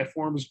off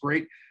platform is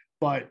great.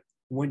 But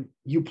when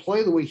you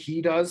play the way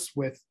he does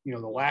with, the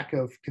lack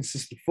of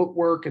consistent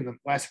footwork and the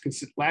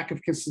lack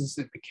of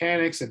consistent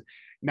mechanics, and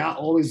not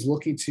always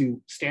looking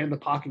to stand in the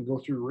pocket and go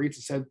through reads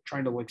instead of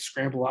trying to like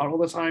scramble out all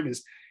the time,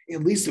 is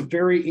at least a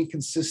very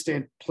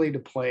inconsistent play to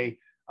play,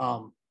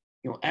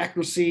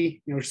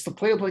 accuracy, just the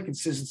play to play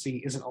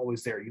consistency isn't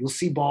always there. You'll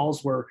see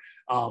balls where,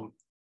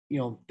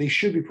 they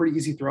should be pretty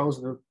easy throws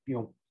and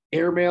they're,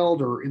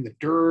 airmailed or in the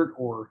dirt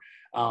or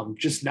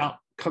just not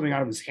coming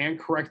out of his hand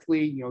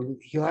correctly.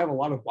 He'll have a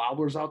lot of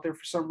wobblers out there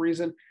for some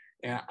reason.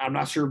 And I'm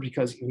not sure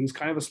because he's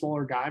kind of a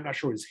smaller guy. I'm not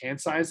sure what his hand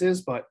size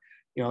is, but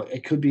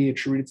it could be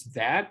attributed to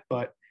that,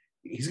 but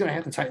he's going to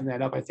have to tighten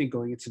that up, I think,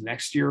 going into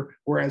next year.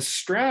 Whereas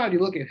Stroud, you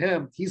look at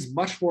him, he's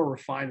much more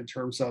refined in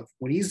terms of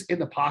when he's in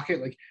the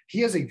pocket, like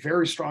he has a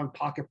very strong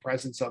pocket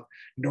presence of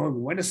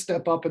knowing when to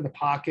step up in the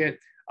pocket,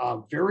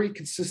 very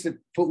consistent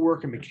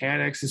footwork and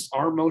mechanics, his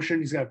arm motion.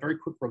 He's got a very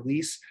quick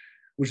release,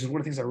 which is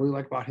one of the things I really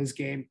like about his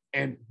game.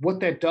 And what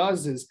that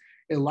does is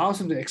it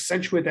allows him to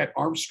accentuate that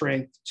arm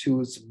strength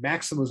to its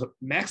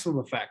maximum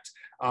effect.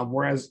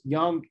 Whereas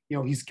Young,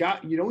 he's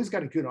got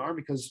a good arm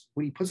because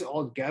when he puts it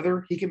all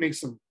together, he can make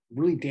some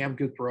really damn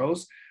good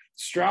throws.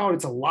 Stroud,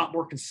 it's a lot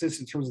more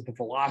consistent in terms of the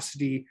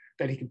velocity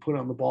that he can put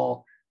on the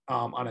ball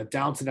on a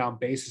down-to-down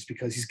basis,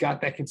 because he's got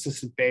that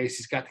consistent base.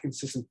 He's got the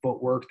consistent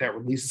footwork. That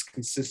release is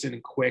consistent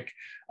and quick.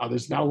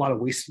 There's not a lot of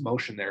wasted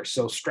motion there.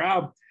 So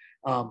Stroud,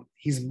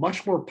 he's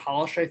much more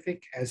polished, I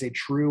think, as a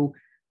true,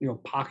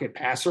 pocket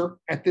passer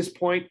at this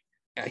point.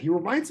 He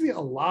reminds me a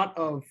lot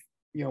of,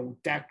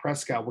 Dak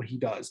Prescott, what he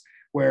does,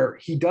 where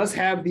he does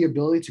have the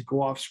ability to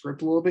go off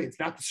script a little bit. It's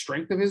not the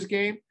strength of his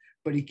game,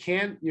 but he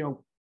can,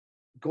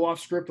 go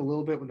off script a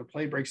little bit when the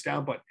play breaks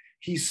down. But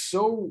he's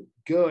so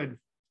good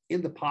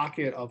in the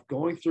pocket of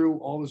going through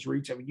all his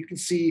reach. I mean, you can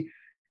see,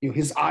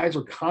 his eyes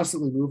are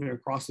constantly moving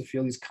across the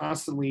field. He's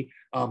constantly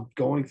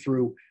going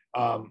through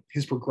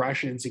his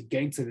progressions and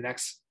getting to the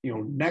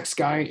next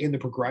guy in the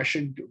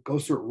progression,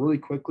 goes through it really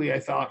quickly. I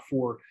thought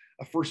for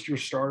a first-year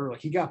starter,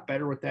 like he got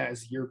better with that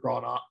as the year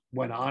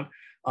went on.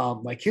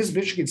 Like his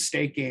Michigan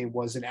State game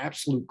was an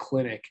absolute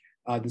clinic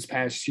this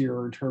past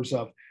year in terms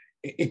of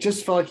it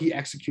just felt like he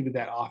executed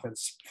that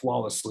offense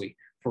flawlessly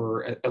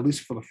for at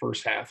least for the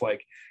first half.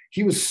 Like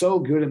he was so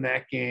good in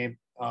that game.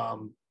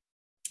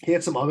 He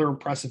had some other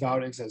impressive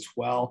outings as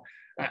well.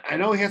 I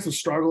know he had some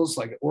struggles,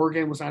 like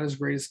Oregon was not his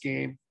greatest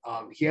game.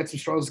 He had some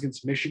struggles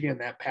against Michigan,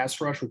 that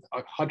pass rush with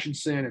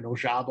Hutchinson and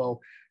Ojabo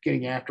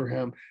getting after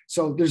him.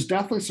 So there's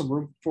definitely some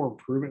room for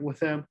improvement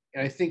with him.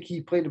 And I think he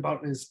played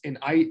about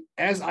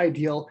as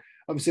ideal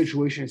of a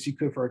situation as you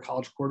could for a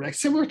college quarterback,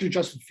 similar to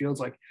Justin Fields.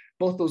 Like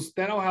both those,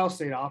 that Ohio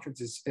State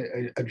offense is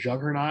a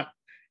juggernaut.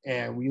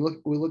 And we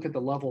look at the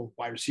level of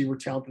wide receiver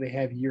talent that they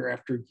have year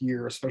after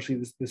year,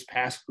 especially this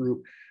past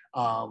group.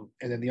 And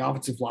then the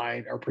offensive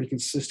line are pretty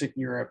consistent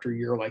year after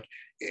year. Like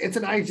it's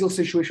an ideal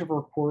situation for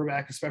a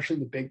quarterback, especially in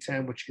the Big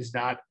Ten, which is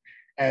not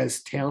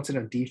as talented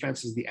on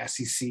defense as the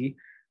SEC,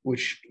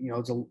 which,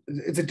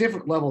 it's a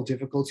different level of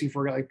difficulty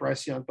for a guy like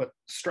Bryce Young. But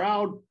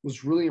Stroud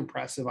was really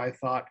impressive, I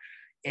thought.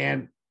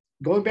 And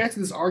going back to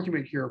this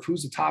argument here of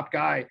who's the top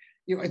guy,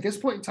 at this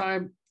point in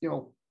time,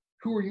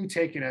 who are you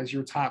taking as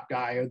your top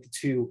guy of the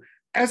two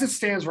as it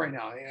stands right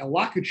now? And a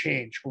lot could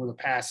change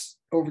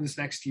over this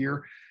next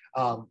year.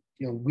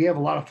 We have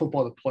a lot of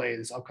football to play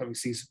this upcoming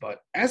season, but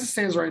as it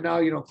stands right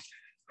now,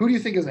 who do you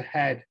think is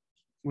ahead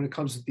when it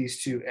comes to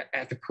these two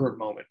at the current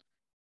moment?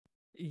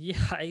 Yeah,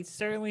 I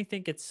certainly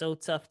think it's so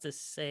tough to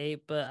say,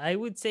 but I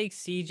would take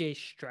CJ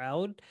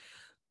Stroud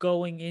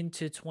going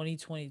into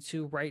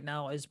 2022 right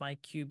now as my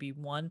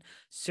QB1.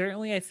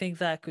 Certainly, I think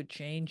that could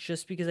change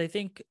just because I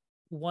think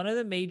one of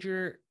the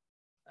major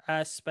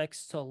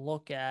aspects to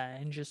look at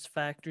and just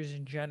factors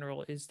in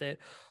general is that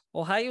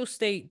Ohio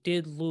State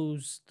did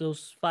lose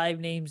those 5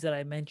 names that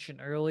I mentioned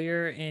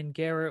earlier in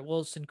Garrett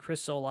Wilson,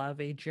 Chris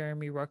Olave,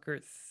 Jeremy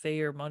Ruckert,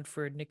 Thayer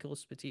Munford,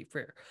 Nicholas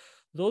Petit-Frere.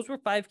 Those were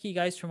 5 key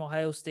guys from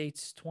Ohio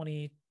State's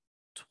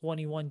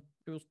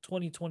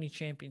 2020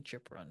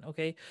 championship run.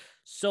 Okay.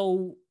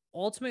 So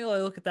ultimately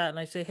I look at that and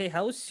I say, hey,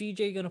 how is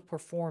CJ going to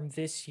perform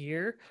this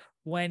year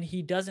when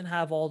he doesn't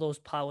have all those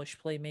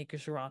polished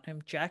playmakers around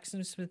him?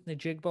 Jackson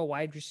Smith-Njigba,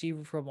 wide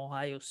receiver from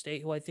Ohio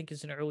State, who I think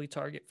is an early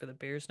target for the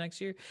Bears next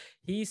year.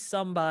 He's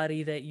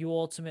somebody that you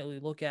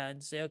ultimately look at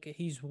and say, okay,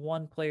 he's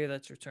one player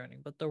that's returning.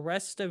 But the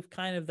rest of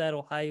kind of that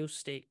Ohio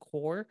State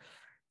core,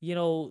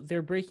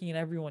 they're breaking in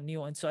everyone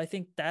new. And so I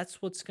think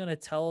that's what's going to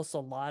tell us a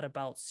lot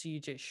about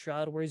CJ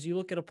Stroud. Whereas you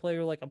look at a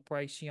player like a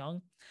Bryce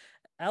Young,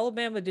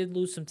 Alabama did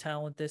lose some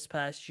talent this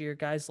past year,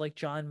 guys like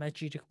John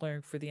Mechie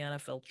declaring for the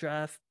NFL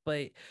draft.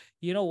 But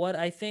you know what?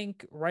 I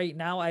think right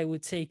now I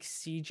would take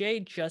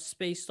CJ just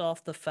based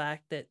off the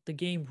fact that the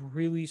game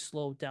really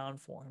slowed down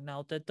for him.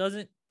 Now, that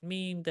doesn't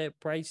mean that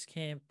Bryce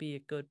can't be a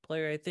good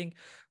player. I think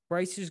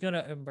Bryce is going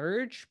to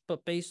emerge,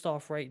 but based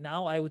off right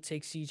now, I would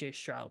take CJ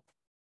Stroud.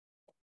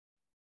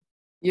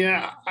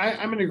 Yeah,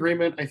 I'm in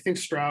agreement. I think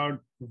Stroud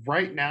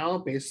right now,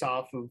 based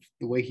off of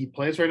the way he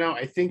plays right now,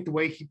 I think the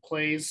way he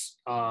plays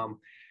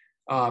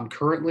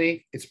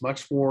currently,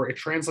 it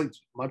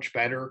translates much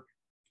better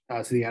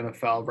to the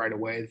NFL right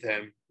away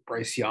than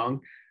Bryce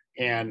Young.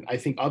 And I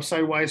think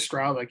upside wise,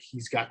 Stroud, like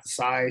he's got the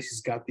size,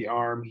 he's got the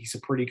arm, he's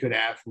a pretty good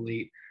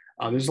athlete.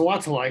 There's a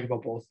lot to like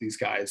about both of these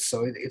guys.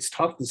 So it's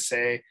tough to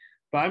say,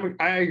 but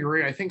I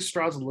agree. I think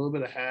Stroud's a little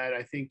bit ahead.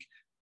 I think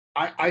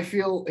I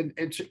feel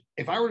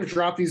if I were to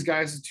drop these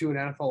guys into an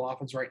NFL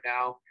offense right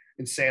now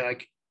and say,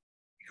 like,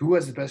 who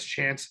has the best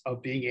chance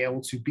of being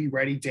able to be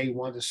ready day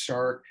one to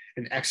start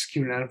and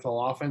execute an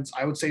NFL offense,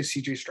 I would say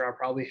CJ Stroud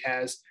probably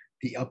has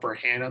the upper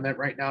hand on that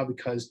right now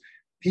because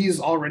he's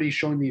already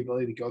shown the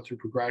ability to go through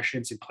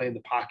progressions and play in the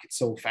pocket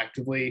so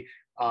effectively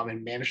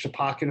and manage the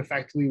pocket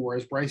effectively.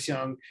 Whereas Bryce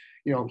Young,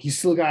 he's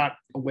still got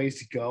a ways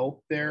to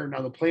go there.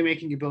 Now, the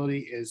playmaking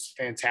ability is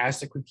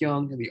fantastic with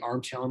Young, and the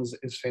arm talent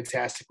is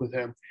fantastic with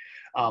him.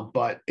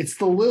 But it's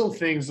the little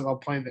things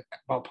about playing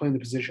the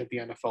position at the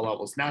NFL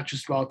level. It's not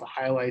just about the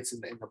highlights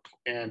and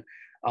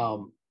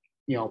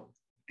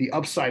the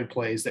upside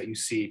plays that you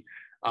see.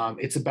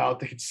 It's about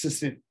the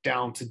consistent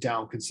down to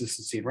down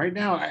consistency. And right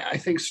now, I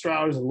think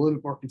Stroud is a little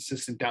bit more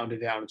consistent down to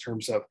down in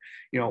terms of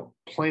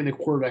playing the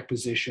quarterback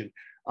position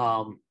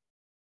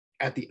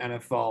at the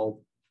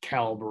NFL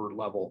caliber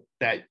level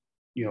that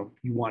you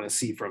want to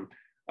see from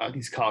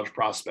these college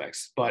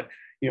prospects. But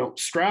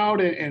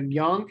Stroud and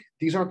Young,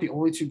 these aren't the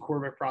only 2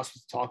 quarterback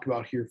prospects to talk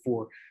about here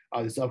for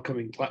this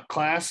upcoming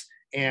class.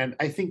 And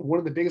I think one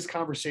of the biggest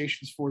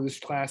conversations for this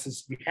class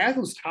is we have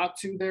those top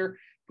 2 there.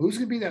 Who's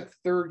going to be that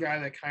third guy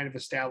that kind of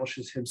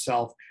establishes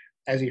himself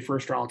as a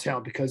first-round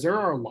talent? Because there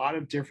are a lot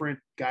of different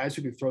guys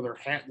who can throw their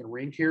hat in the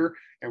ring here,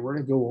 and we're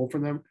going to go over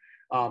them,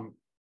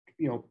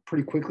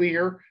 pretty quickly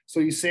here. So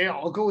you say,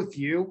 I'll go with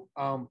you.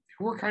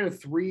 Who are kind of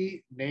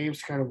 3 names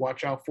to kind of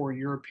watch out for in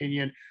your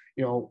opinion?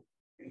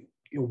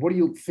 What do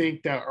you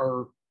think that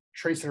are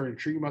traits that are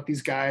intriguing about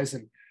these guys,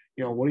 and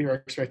what are your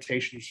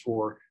expectations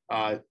for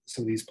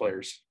some of these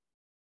players?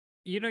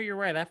 You're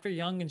right. After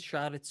Young and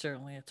Stroud, it's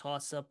certainly a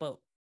toss-up, but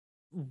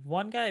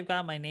one guy I've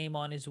got my name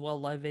on is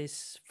Will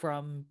Levis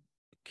from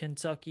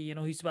Kentucky.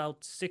 He's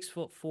about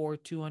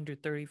 6'4",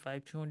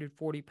 235,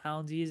 240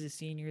 pounds. He is a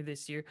senior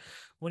this year.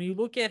 When you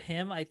look at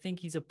him, I think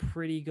he's a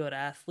pretty good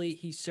athlete.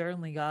 He's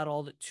certainly got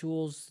all the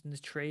tools and the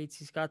traits.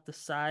 He's got the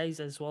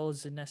size as well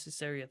as the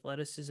necessary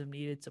athleticism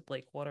needed to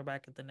play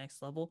quarterback at the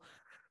next level.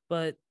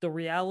 But the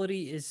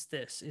reality is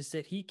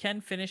that he can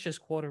finish as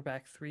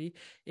quarterback 3.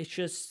 It's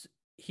just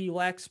he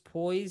lacks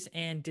poise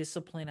and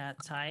discipline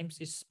at times,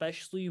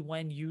 especially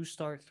when you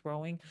start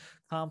throwing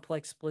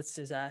complex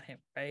blitzes at him,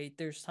 right?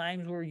 There's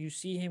times where you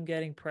see him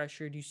getting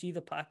pressured, you see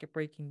the pocket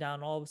breaking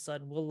down, all of a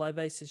sudden Will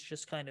Levis is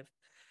just kind of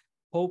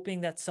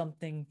hoping that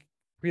something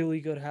really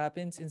good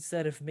happens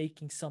instead of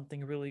making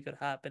something really good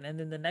happen. And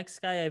then the next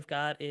guy I've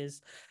got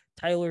is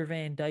Tyler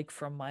Van Dyke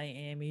from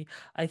Miami.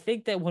 I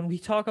think that when we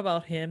talk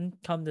about him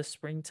come the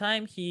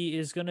springtime, he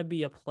is going to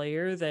be a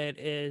player that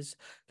is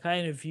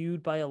kind of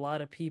viewed by a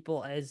lot of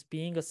people as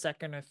being a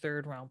second or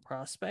third round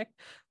prospect.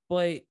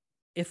 But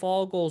if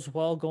all goes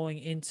well going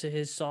into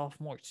his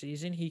sophomore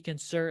season, he can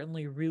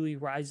certainly really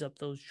rise up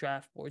those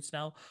draft boards.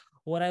 Now,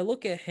 when I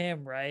look at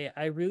him, right,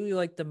 I really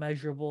like the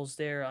measurables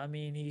there. I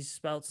mean, he's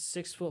about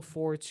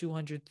 6'4",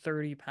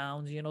 230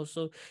 pounds,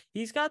 so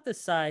he's got the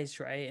size,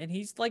 right? And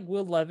he's like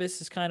Will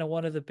Levis is kind of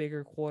one of the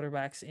bigger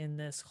quarterbacks in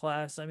this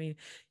class. I mean,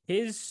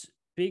 his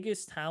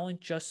biggest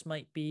talent just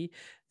might be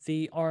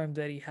the arm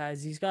that he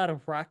has. He's got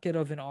a rocket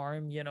of an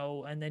arm,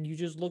 and then you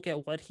just look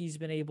at what he's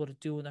been able to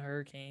do in the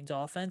Hurricanes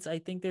offense. I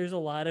think there's a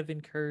lot of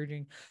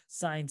encouraging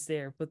signs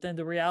there. But then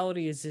the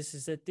reality is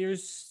that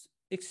there's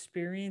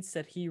experience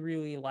that he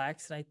really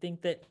lacks, and I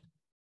think that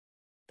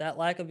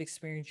lack of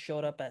experience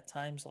showed up at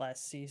times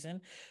last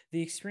season.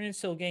 The experience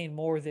he'll gain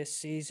more this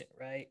season,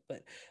 right?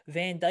 But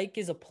Van Dyke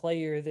is a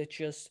player that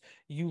just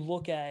you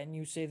look at and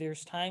you say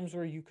there's times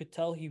where you could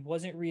tell he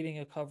wasn't reading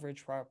a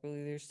coverage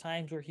properly. There's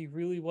times where he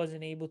really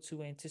wasn't able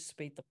to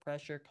anticipate the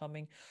pressure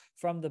coming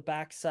from the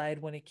backside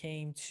when it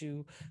came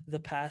to the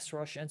pass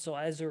rush. And so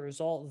as a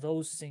result,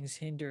 those things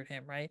hindered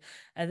him, right?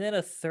 And then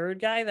a third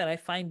guy that I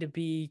find to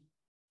be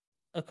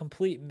a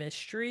complete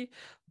mystery,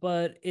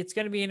 but it's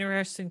going to be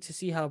interesting to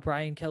see how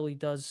Brian Kelly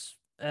does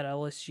at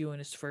LSU in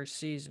his first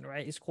season,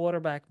 right? His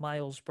quarterback,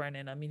 Miles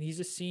Brennan. I mean, he's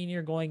a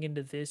senior going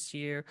into this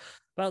year,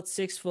 about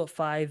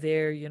 6'5"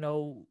 there,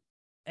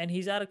 and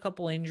he's had a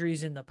couple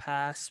injuries in the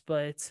past,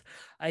 but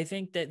I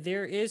think that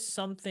there is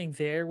something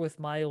there with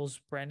Miles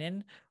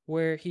Brennan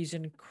where he's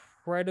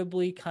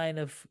incredibly kind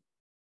of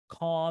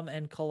calm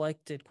and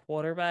collected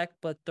quarterback,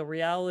 but the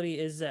reality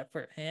is that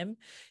for him,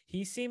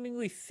 he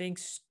seemingly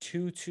thinks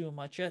too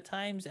much at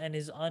times and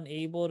is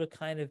unable to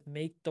kind of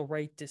make the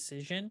right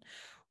decision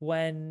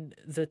when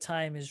the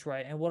time is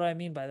right. And what I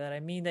mean by that, I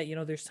mean that,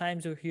 there's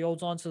times where he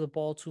holds on to the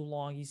ball too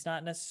long. He's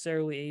not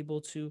necessarily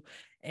able to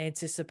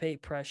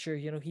anticipate pressure.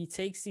 He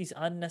takes these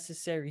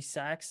unnecessary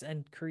sacks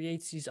and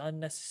creates these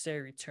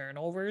unnecessary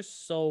turnovers.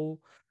 So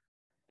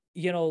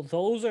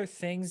those are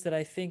things that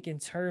I think in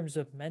terms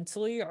of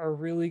mentally are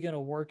really going to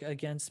work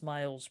against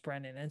Miles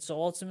Brennan. And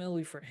so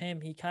ultimately for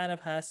him, he kind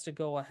of has to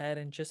go ahead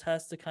and just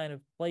has to kind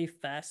of play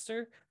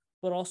faster,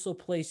 but also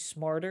play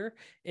smarter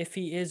if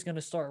he is going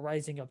to start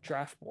rising up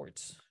draft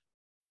boards.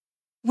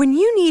 When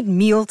you need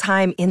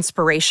mealtime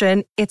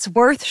inspiration, it's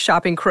worth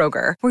shopping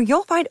Kroger, where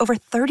you'll find over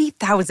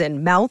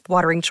 30,000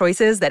 mouth-watering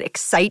choices that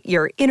excite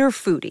your inner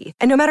foodie.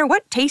 And no matter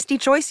what tasty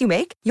choice you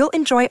make, you'll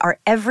enjoy our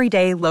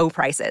everyday low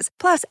prices,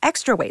 plus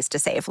extra ways to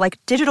save, like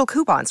digital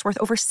coupons worth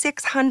over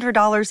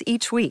 $600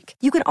 each week.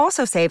 You can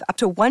also save up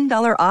to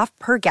 $1 off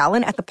per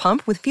gallon at the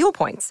pump with fuel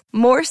points.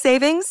 More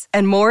savings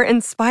and more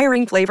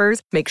inspiring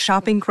flavors make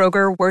shopping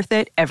Kroger worth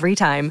it every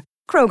time.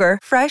 Kroger,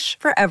 fresh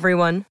for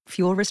everyone.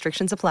 Fuel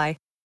restrictions apply.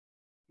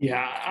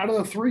 Yeah, out of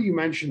the three you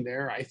mentioned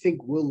there, I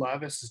think Will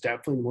Levis is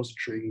definitely the most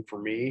intriguing for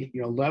me.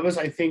 Levis,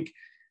 I think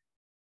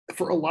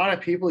for a lot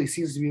of people, he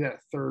seems to be that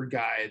third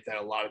guy that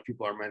a lot of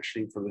people are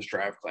mentioning for this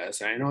draft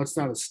class. And I know it's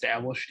not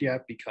established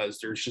yet because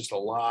there's just a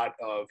lot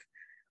of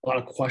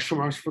question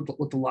marks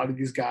with a lot of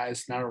these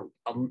guys. Not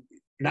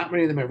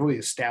many of them have really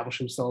established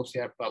themselves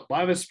yet, but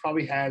Levis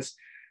probably has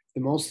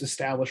the most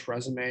established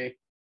resume.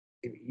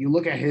 If you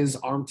look at his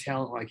arm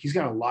talent, like he's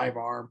got a live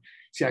arm,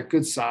 he's got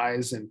good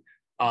size, and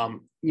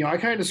I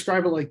kind of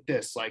describe it like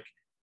this: like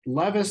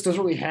Levis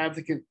doesn't really have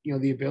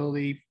the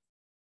ability,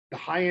 the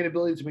high end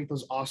ability to make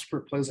those off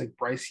sprint plays like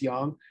Bryce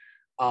Young,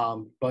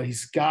 but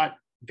he's got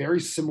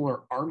very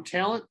similar arm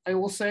talent, I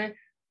will say.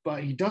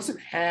 But he doesn't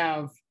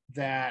have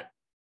that.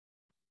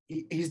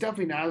 He's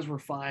definitely not as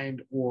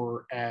refined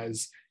or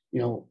as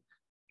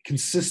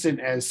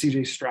consistent as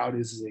CJ Stroud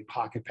is as a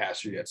pocket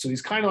passer yet. So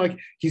he's kind of like,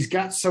 he's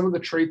got some of the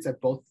traits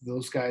that both of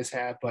those guys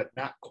have, but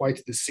not quite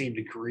to the same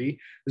degree.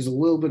 There's a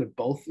little bit of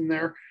both in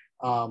there.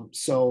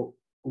 So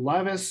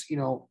Levis, he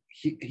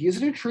is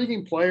an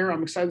intriguing player.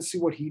 I'm excited to see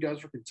what he does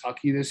for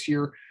Kentucky this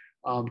year.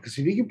 Because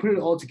if he can put it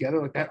all together,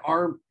 like that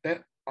arm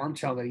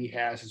talent that he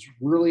has is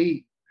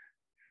really,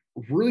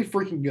 really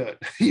freaking good.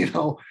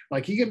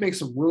 Like he can make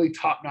some really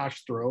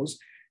top-notch throws.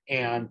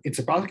 And it's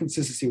about the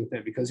consistency with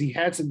him, because he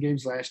had some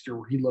games last year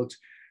where he looked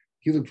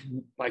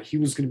like he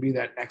was going to be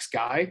that next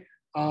guy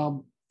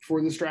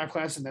for this draft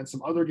class. And then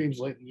some other games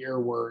late in the year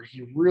where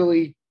he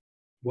really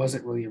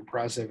wasn't really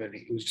impressive and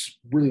he was just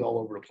really all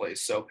over the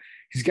place. So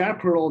he's got to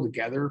put it all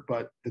together,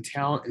 but the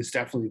talent is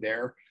definitely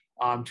there.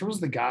 In terms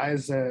of the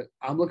guys that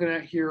I'm looking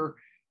at here,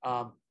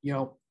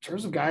 in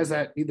terms of guys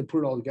that need to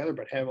put it all together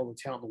but have all the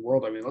talent in the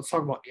world, I mean, let's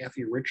talk about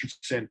Anthony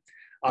Richardson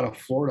out of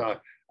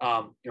Florida.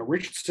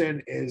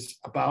 Richardson is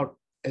about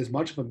as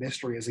much of a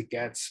mystery as it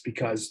gets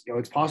because,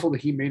 it's possible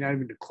that he may not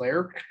even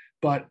declare,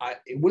 but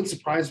it wouldn't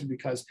surprise me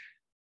because,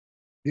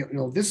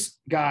 this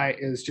guy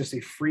is just a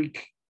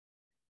freak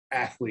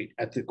athlete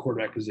at the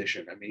quarterback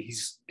position. I mean,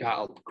 he's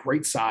got a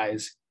great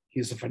size.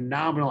 He's a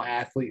phenomenal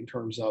athlete in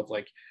terms of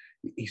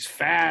he's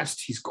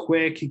fast, he's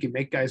quick, he can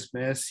make guys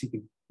miss, he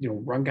can,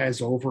 run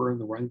guys over in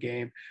the run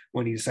game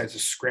when he decides to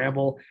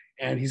scramble,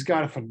 and he's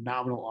got a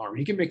phenomenal arm.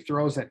 He can make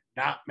throws that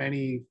not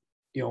many,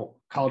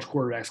 college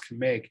quarterbacks can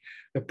make.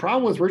 The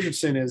problem with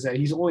Richardson is that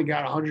he's only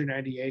got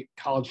 198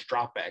 college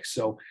dropbacks.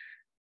 So,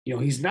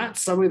 he's not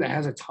somebody that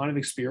has a ton of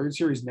experience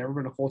here. He's never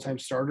been a full-time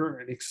starter,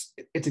 and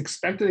it's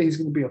expected that he's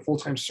going to be a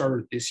full-time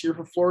starter this year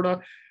for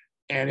Florida.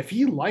 And if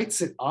he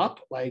lights it up,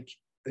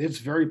 it's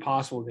very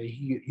possible that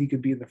he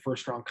could be in the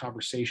first round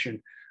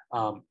conversation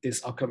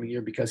this upcoming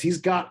year because he's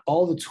got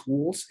all the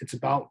tools. It's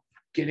about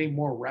getting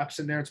more reps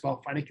in there. It's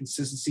about finding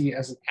consistency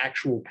as an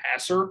actual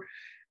passer.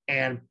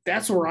 And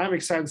that's where I'm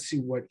excited to see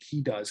what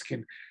he does.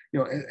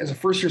 As a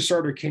first-year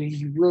starter, can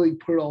he really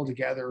put it all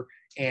together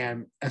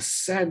and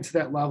ascend to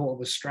that level of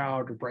a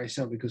Stroud or Bryce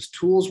Young? Because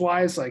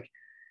tools-wise,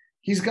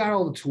 he's got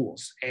all the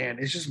tools, and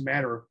it's just a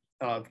matter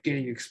of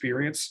getting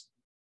experience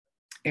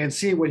and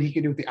seeing what he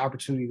can do with the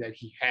opportunity that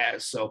he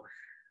has. So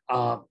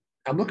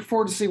I'm looking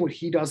forward to seeing what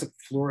he does at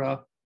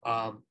Florida.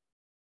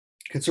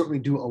 Can certainly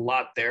do a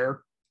lot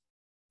there.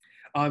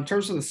 In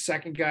terms of the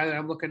second guy that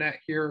I'm looking at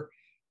here,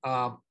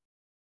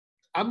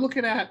 I'm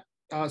looking at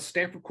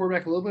Stanford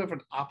quarterback, a little bit of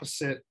an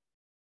opposite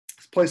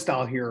play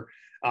style here.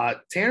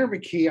 Tanner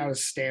McKee out of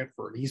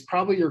Stanford. He's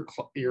probably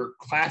your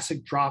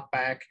classic drop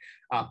back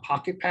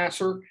pocket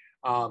passer.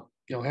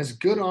 Has a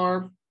good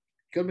arm,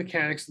 good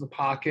mechanics in the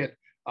pocket,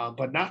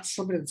 but not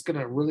somebody that's going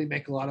to really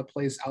make a lot of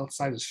plays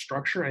outside of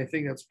structure. I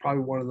think that's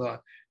probably one of the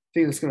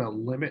things that's going to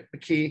limit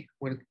McKee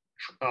when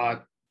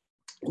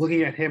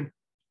looking at him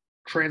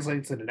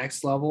translating to the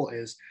next level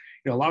is,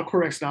 a lot of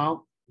quarterbacks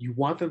now, you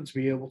want them to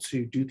be able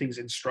to do things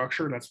in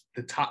structure. That's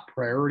the top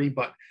priority.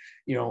 But,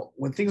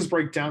 when things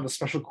break down, the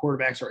special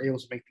quarterbacks are able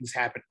to make things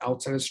happen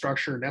outside of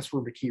structure. And that's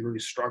where McKee really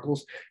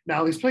struggles.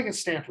 Now he's playing at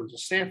Stanford. So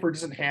Stanford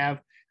doesn't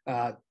have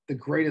the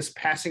greatest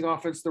passing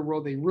offense in the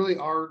world. They really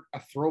are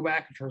a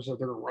throwback in terms of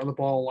they're going to run the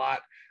ball a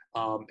lot.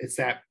 It's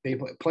that they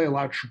play a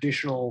lot of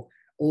traditional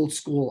old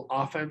school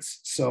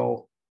offense.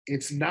 So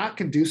it's not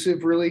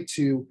conducive really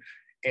to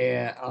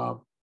a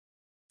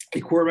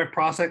quarterback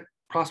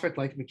prospect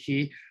like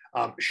McKee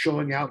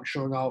showing out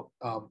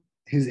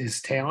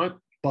his talent.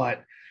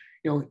 But,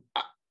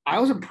 I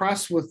was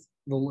impressed with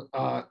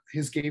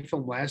his game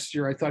film last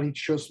year. I thought he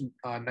showed some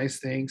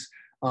nice things.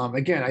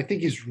 Again, I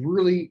think he's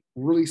really,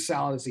 really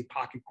solid as a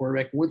pocket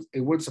quarterback.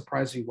 It wouldn't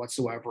surprise me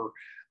whatsoever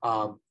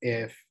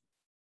if,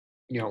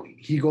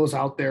 he goes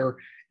out there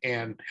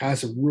and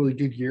has a really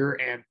good year.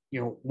 And,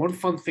 one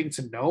fun thing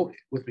to note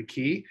with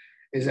McKee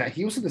is that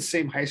he was in the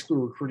same high school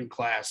recruiting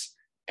class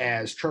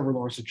as Trevor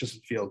Lawrence and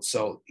Justin Fields.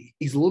 So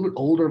he's a little bit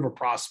older of a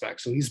prospect.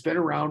 So he's been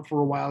around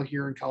for a while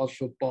here in college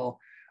football.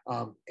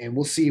 And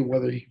we'll see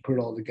whether he can put it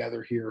all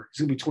together here.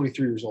 He's going to be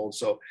 23 years old.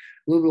 So a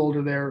little bit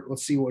older there.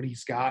 Let's see what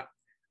he's got.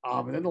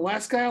 And then the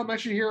last guy I'll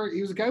mention here, he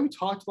was a guy we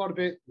talked about a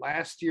bit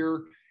last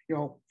year.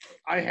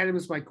 I had him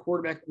as my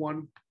quarterback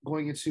one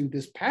going into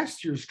this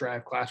past year's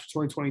draft class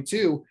for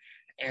 2022.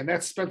 And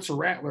that's Spencer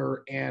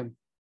Rattler. And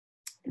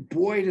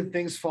boy, did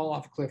things fall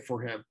off a cliff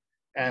for him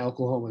at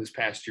Oklahoma this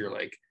past year.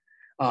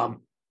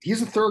 He's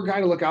the third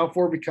guy to look out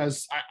for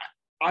because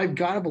I've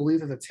got to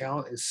believe that the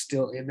talent is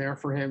still in there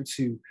for him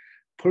to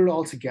put it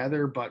all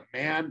together. But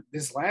man,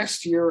 this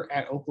last year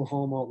at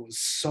Oklahoma was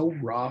so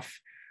rough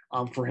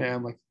for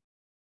him.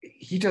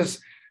 He just,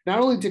 not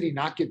only did he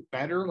not get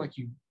better like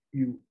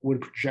you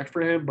would project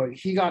for him, but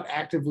he got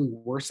actively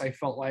worse. I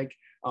felt like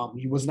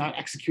he was not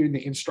executing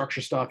the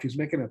in-structure stuff. He was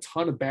making a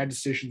ton of bad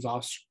decisions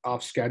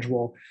off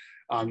schedule.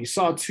 You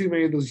saw too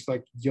many of those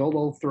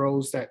YOLO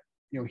throws that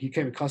he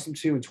became accustomed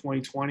to in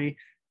 2020.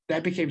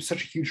 That became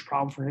such a huge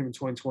problem for him in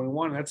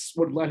 2021. And that's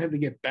what led him to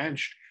get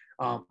benched.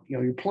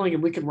 You're playing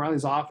in Lincoln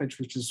Riley's offense,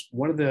 which is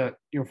one of the,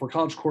 for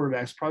college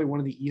quarterbacks, probably one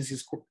of the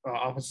easiest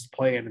offenses to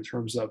play in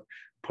terms of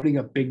putting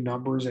up big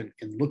numbers and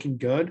looking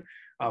good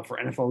for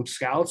NFL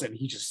scouts. And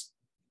he just,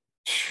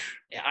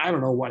 I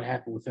don't know what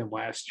happened with him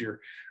last year.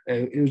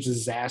 It was a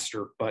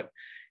disaster, but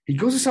he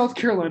goes to South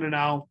Carolina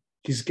now.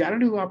 He's got a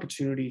new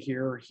opportunity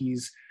here.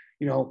 He's,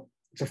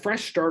 it's a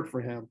fresh start for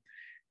him.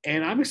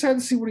 And I'm excited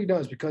to see what he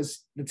does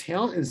because the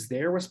talent is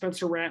there with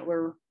Spencer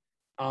Rattler.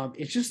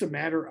 It's just a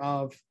matter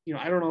of,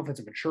 I don't know if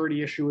it's a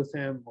maturity issue with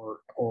him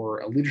or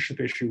a leadership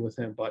issue with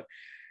him, but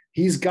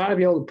he's got to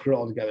be able to put it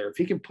all together. If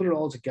he can put it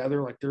all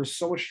together, there's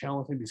so much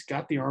talent in him. He's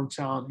got the arm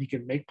talent. He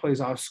can make plays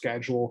off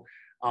schedule.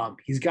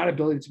 He's got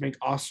ability to make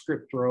off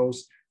script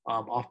throws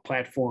off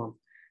platform.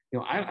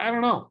 I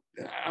don't know.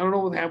 I don't know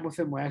what happened with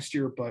him last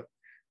year, but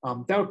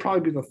that would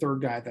probably be the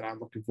third guy that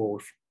I'm looking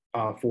forward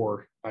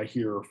for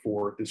here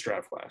for this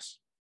draft class.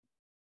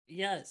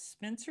 Yeah,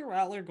 Spencer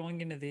Rattler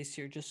going into this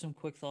year, just some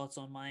quick thoughts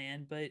on my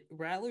end, but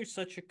Rattler's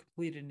such a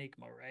complete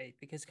enigma, right?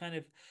 Because kind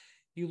of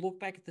you look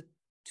back at the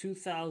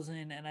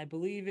 2000, and I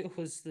believe it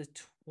was the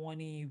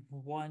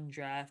 21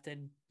 draft,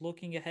 and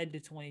looking ahead to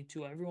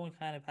 22, everyone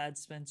kind of had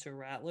Spencer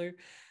Rattler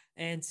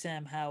and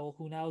Sam Howell,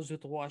 who now is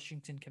with the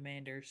Washington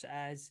Commanders,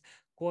 as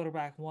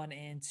quarterback 1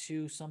 and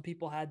 2. Some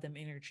people had them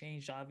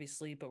interchanged,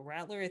 obviously, but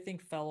Rattler, I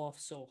think, fell off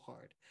so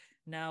hard.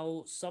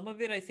 Now, some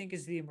of it, I think,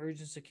 is the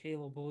emergence of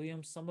Caleb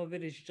Williams. Some of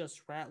it is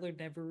just Rattler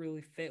never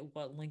really fit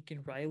what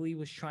Lincoln Riley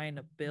was trying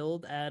to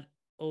build at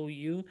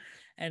OU.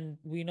 And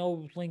we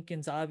know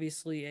Lincoln's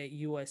obviously at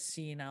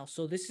USC now.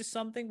 So this is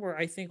something where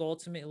I think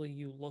ultimately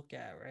you look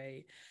at,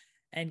 right?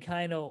 And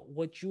kind of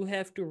what you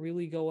have to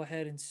really go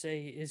ahead and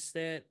say is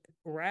that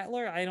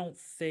Rattler, I don't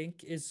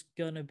think, is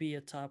going to be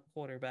a top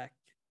quarterback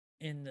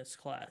in this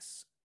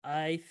class.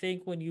 I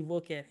think when you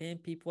look at him,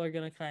 people are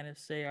going to kind of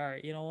say, all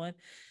right, you know what?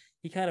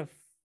 He kind of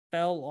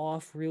fell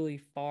off really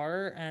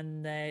far,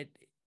 and that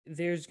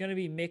there's going to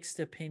be mixed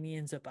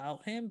opinions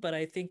about him, but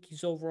I think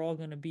he's overall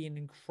going to be an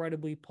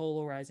incredibly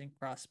polarizing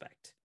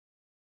prospect.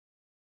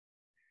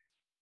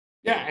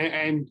 Yeah,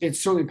 and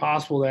it's certainly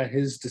possible that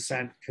his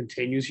descent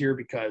continues here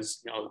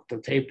because, you know, the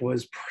tape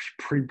was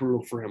pretty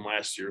brutal for him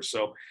last year.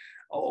 So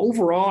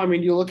overall, I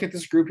mean, you look at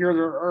this group here,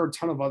 there are a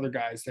ton of other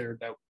guys there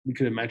that we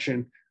could have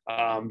mentioned.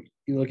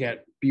 You look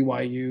at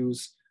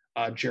BYU's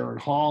Jaron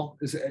Hall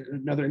is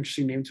another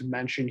interesting name to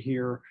mention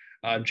here.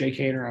 Jake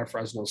Haener out of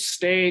Fresno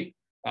State.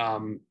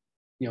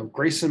 You know,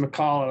 Grayson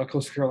McCall out of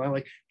Coastal Carolina.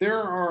 Like,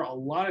 there are a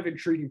lot of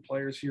intriguing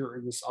players here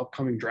in this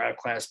upcoming draft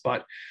class.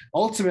 But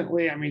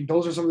ultimately, I mean,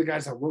 those are some of the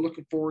guys that we're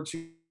looking forward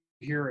to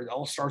here. It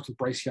all starts with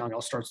Bryce Young. It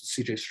all starts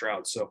with CJ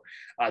Stroud. So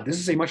this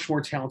is a much more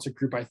talented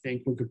group, I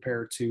think, when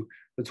compared to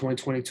the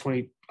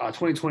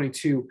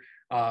 2022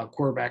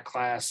 quarterback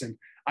class. And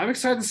I'm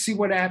excited to see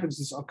what happens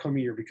this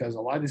upcoming year because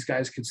a lot of these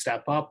guys could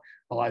step up.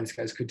 A lot of these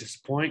guys could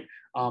disappoint.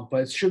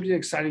 But it should be an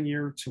exciting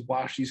year to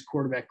watch these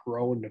quarterbacks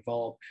grow and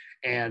develop.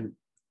 And,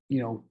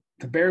 you know,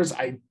 the Bears,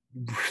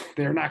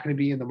 they're not going to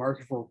be in the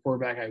market for a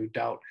quarterback, I would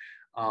doubt,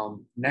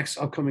 next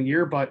upcoming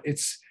year. But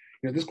it's,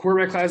 you know, this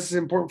quarterback class is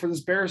important for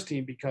this Bears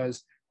team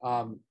because,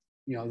 you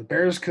know, the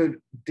Bears could,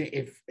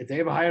 if they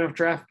have a high enough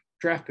draft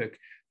pick,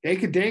 they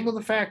could dangle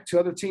the fact to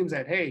other teams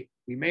that, hey,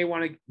 we may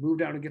want to move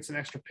down and get some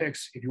extra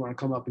picks if you want to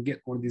come up and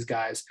get one of these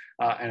guys,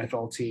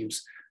 NFL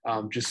teams.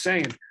 Just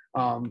saying.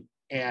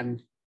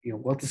 And, you know,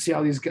 we'll have to see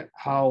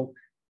how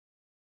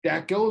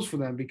that goes for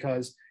them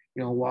because,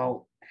 you know,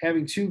 while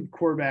having two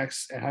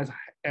quarterbacks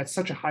at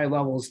such a high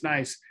level is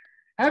nice,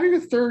 having a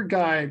third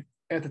guy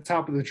at the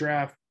top of the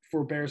draft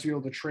for Bears to be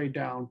able to trade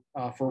down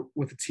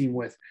with a team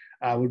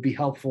would be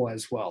helpful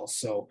as well.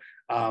 So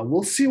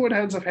we'll see what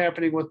ends up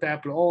happening with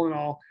that. But all in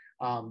all,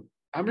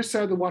 I'm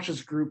excited to watch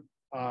this group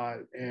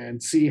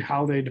and see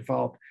how they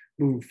develop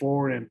moving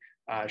forward. And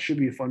should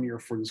be a fun year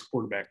for this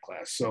quarterback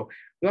class. So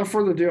without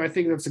further ado, I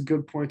think that's a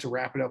good point to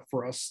wrap it up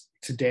for us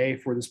today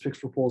for this Picks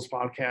for Polls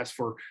podcast.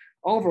 For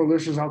all of our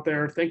listeners out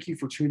there, thank you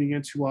for tuning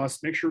in to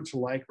us. Make sure to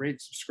like, rate,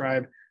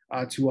 subscribe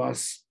to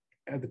us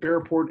at the Bear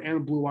Report and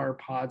the Blue Wire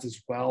Pods as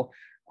well.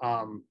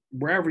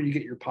 Wherever you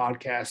get your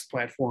podcast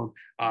platform,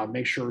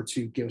 make sure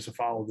to give us a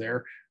follow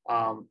there.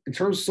 In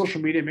terms of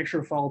social media, make sure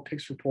to follow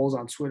Picks for Polls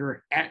on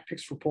Twitter at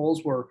Picks for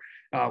Polls, where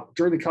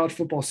during the college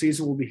football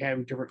season, we'll be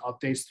having different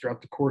updates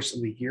throughout the course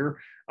of the year.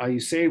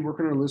 Usaid, where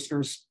can our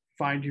listeners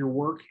find your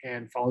work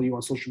and follow you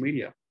on social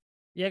media?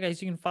 Yeah,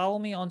 guys, you can follow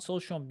me on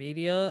social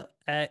media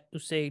at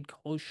Usaid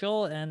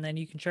Koshal, and then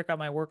you can check out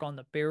my work on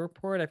the Bear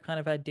Report. I've kind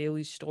of had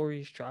daily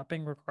stories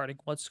dropping regarding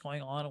what's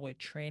going on with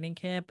training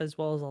camp, as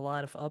well as a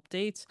lot of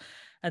updates.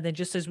 And then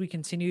just as we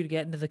continue to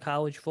get into the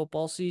college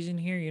football season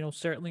here, you know,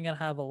 certainly going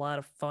to have a lot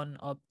of fun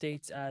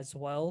updates as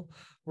well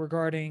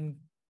regarding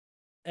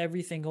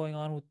everything going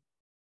on with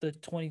the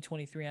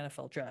 2023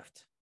 NFL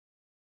Draft.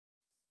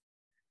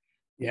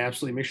 Yeah,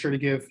 absolutely. Make sure to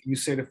give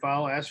Usaid a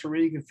follow. As for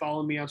me, you can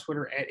follow me on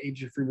Twitter at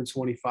AJ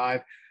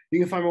Freeman25. You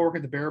can find my work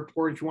at the Bear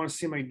Report. If you want to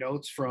see my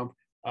notes from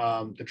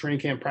the training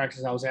camp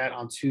practice I was at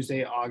on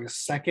Tuesday,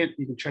 August 2nd,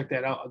 you can check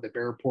that out at the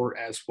Bear Report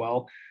as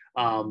well.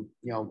 You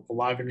know, a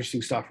lot of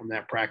interesting stuff from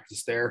that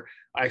practice there.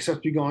 I expect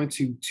to be going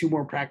to two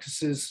more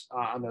practices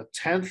on the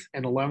 10th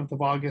and 11th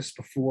of August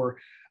before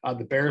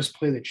the Bears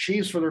play the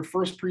Chiefs for their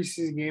first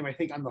preseason game, I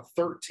think on the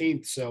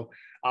 13th. So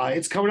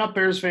it's coming up,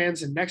 Bears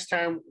fans. And next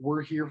time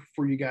we're here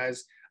for you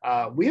guys,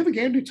 we have a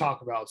game to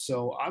talk about.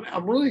 So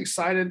I'm really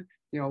excited.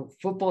 You know,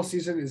 football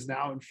season is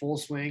now in full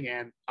swing,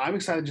 and I'm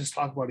excited to just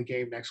talk about a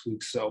game next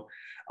week. So,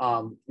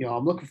 you know,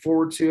 I'm looking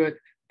forward to it.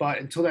 But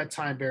until that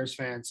time, Bears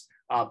fans,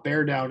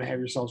 bear down and have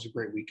yourselves a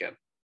great weekend.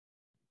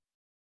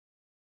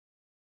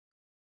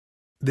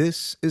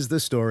 This is the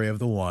story of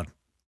the one.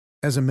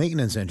 As a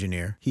maintenance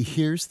engineer, he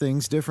hears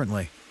things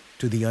differently.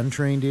 To the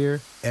untrained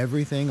ear,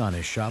 everything on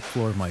his shop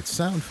floor might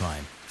sound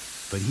fine,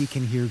 but he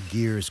can hear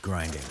gears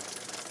grinding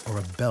or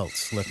a belt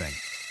slipping.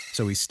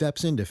 So he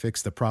steps in to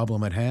fix the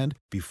problem at hand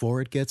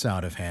before it gets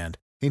out of hand.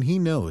 And he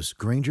knows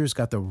Grainger's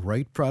got the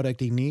right product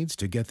he needs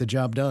to get the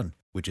job done,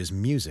 which is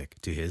music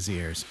to his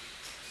ears.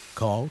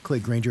 Call,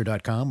 click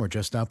Grainger.com, or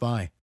just stop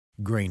by.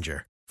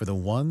 Grainger, for the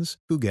ones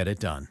who get it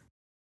done.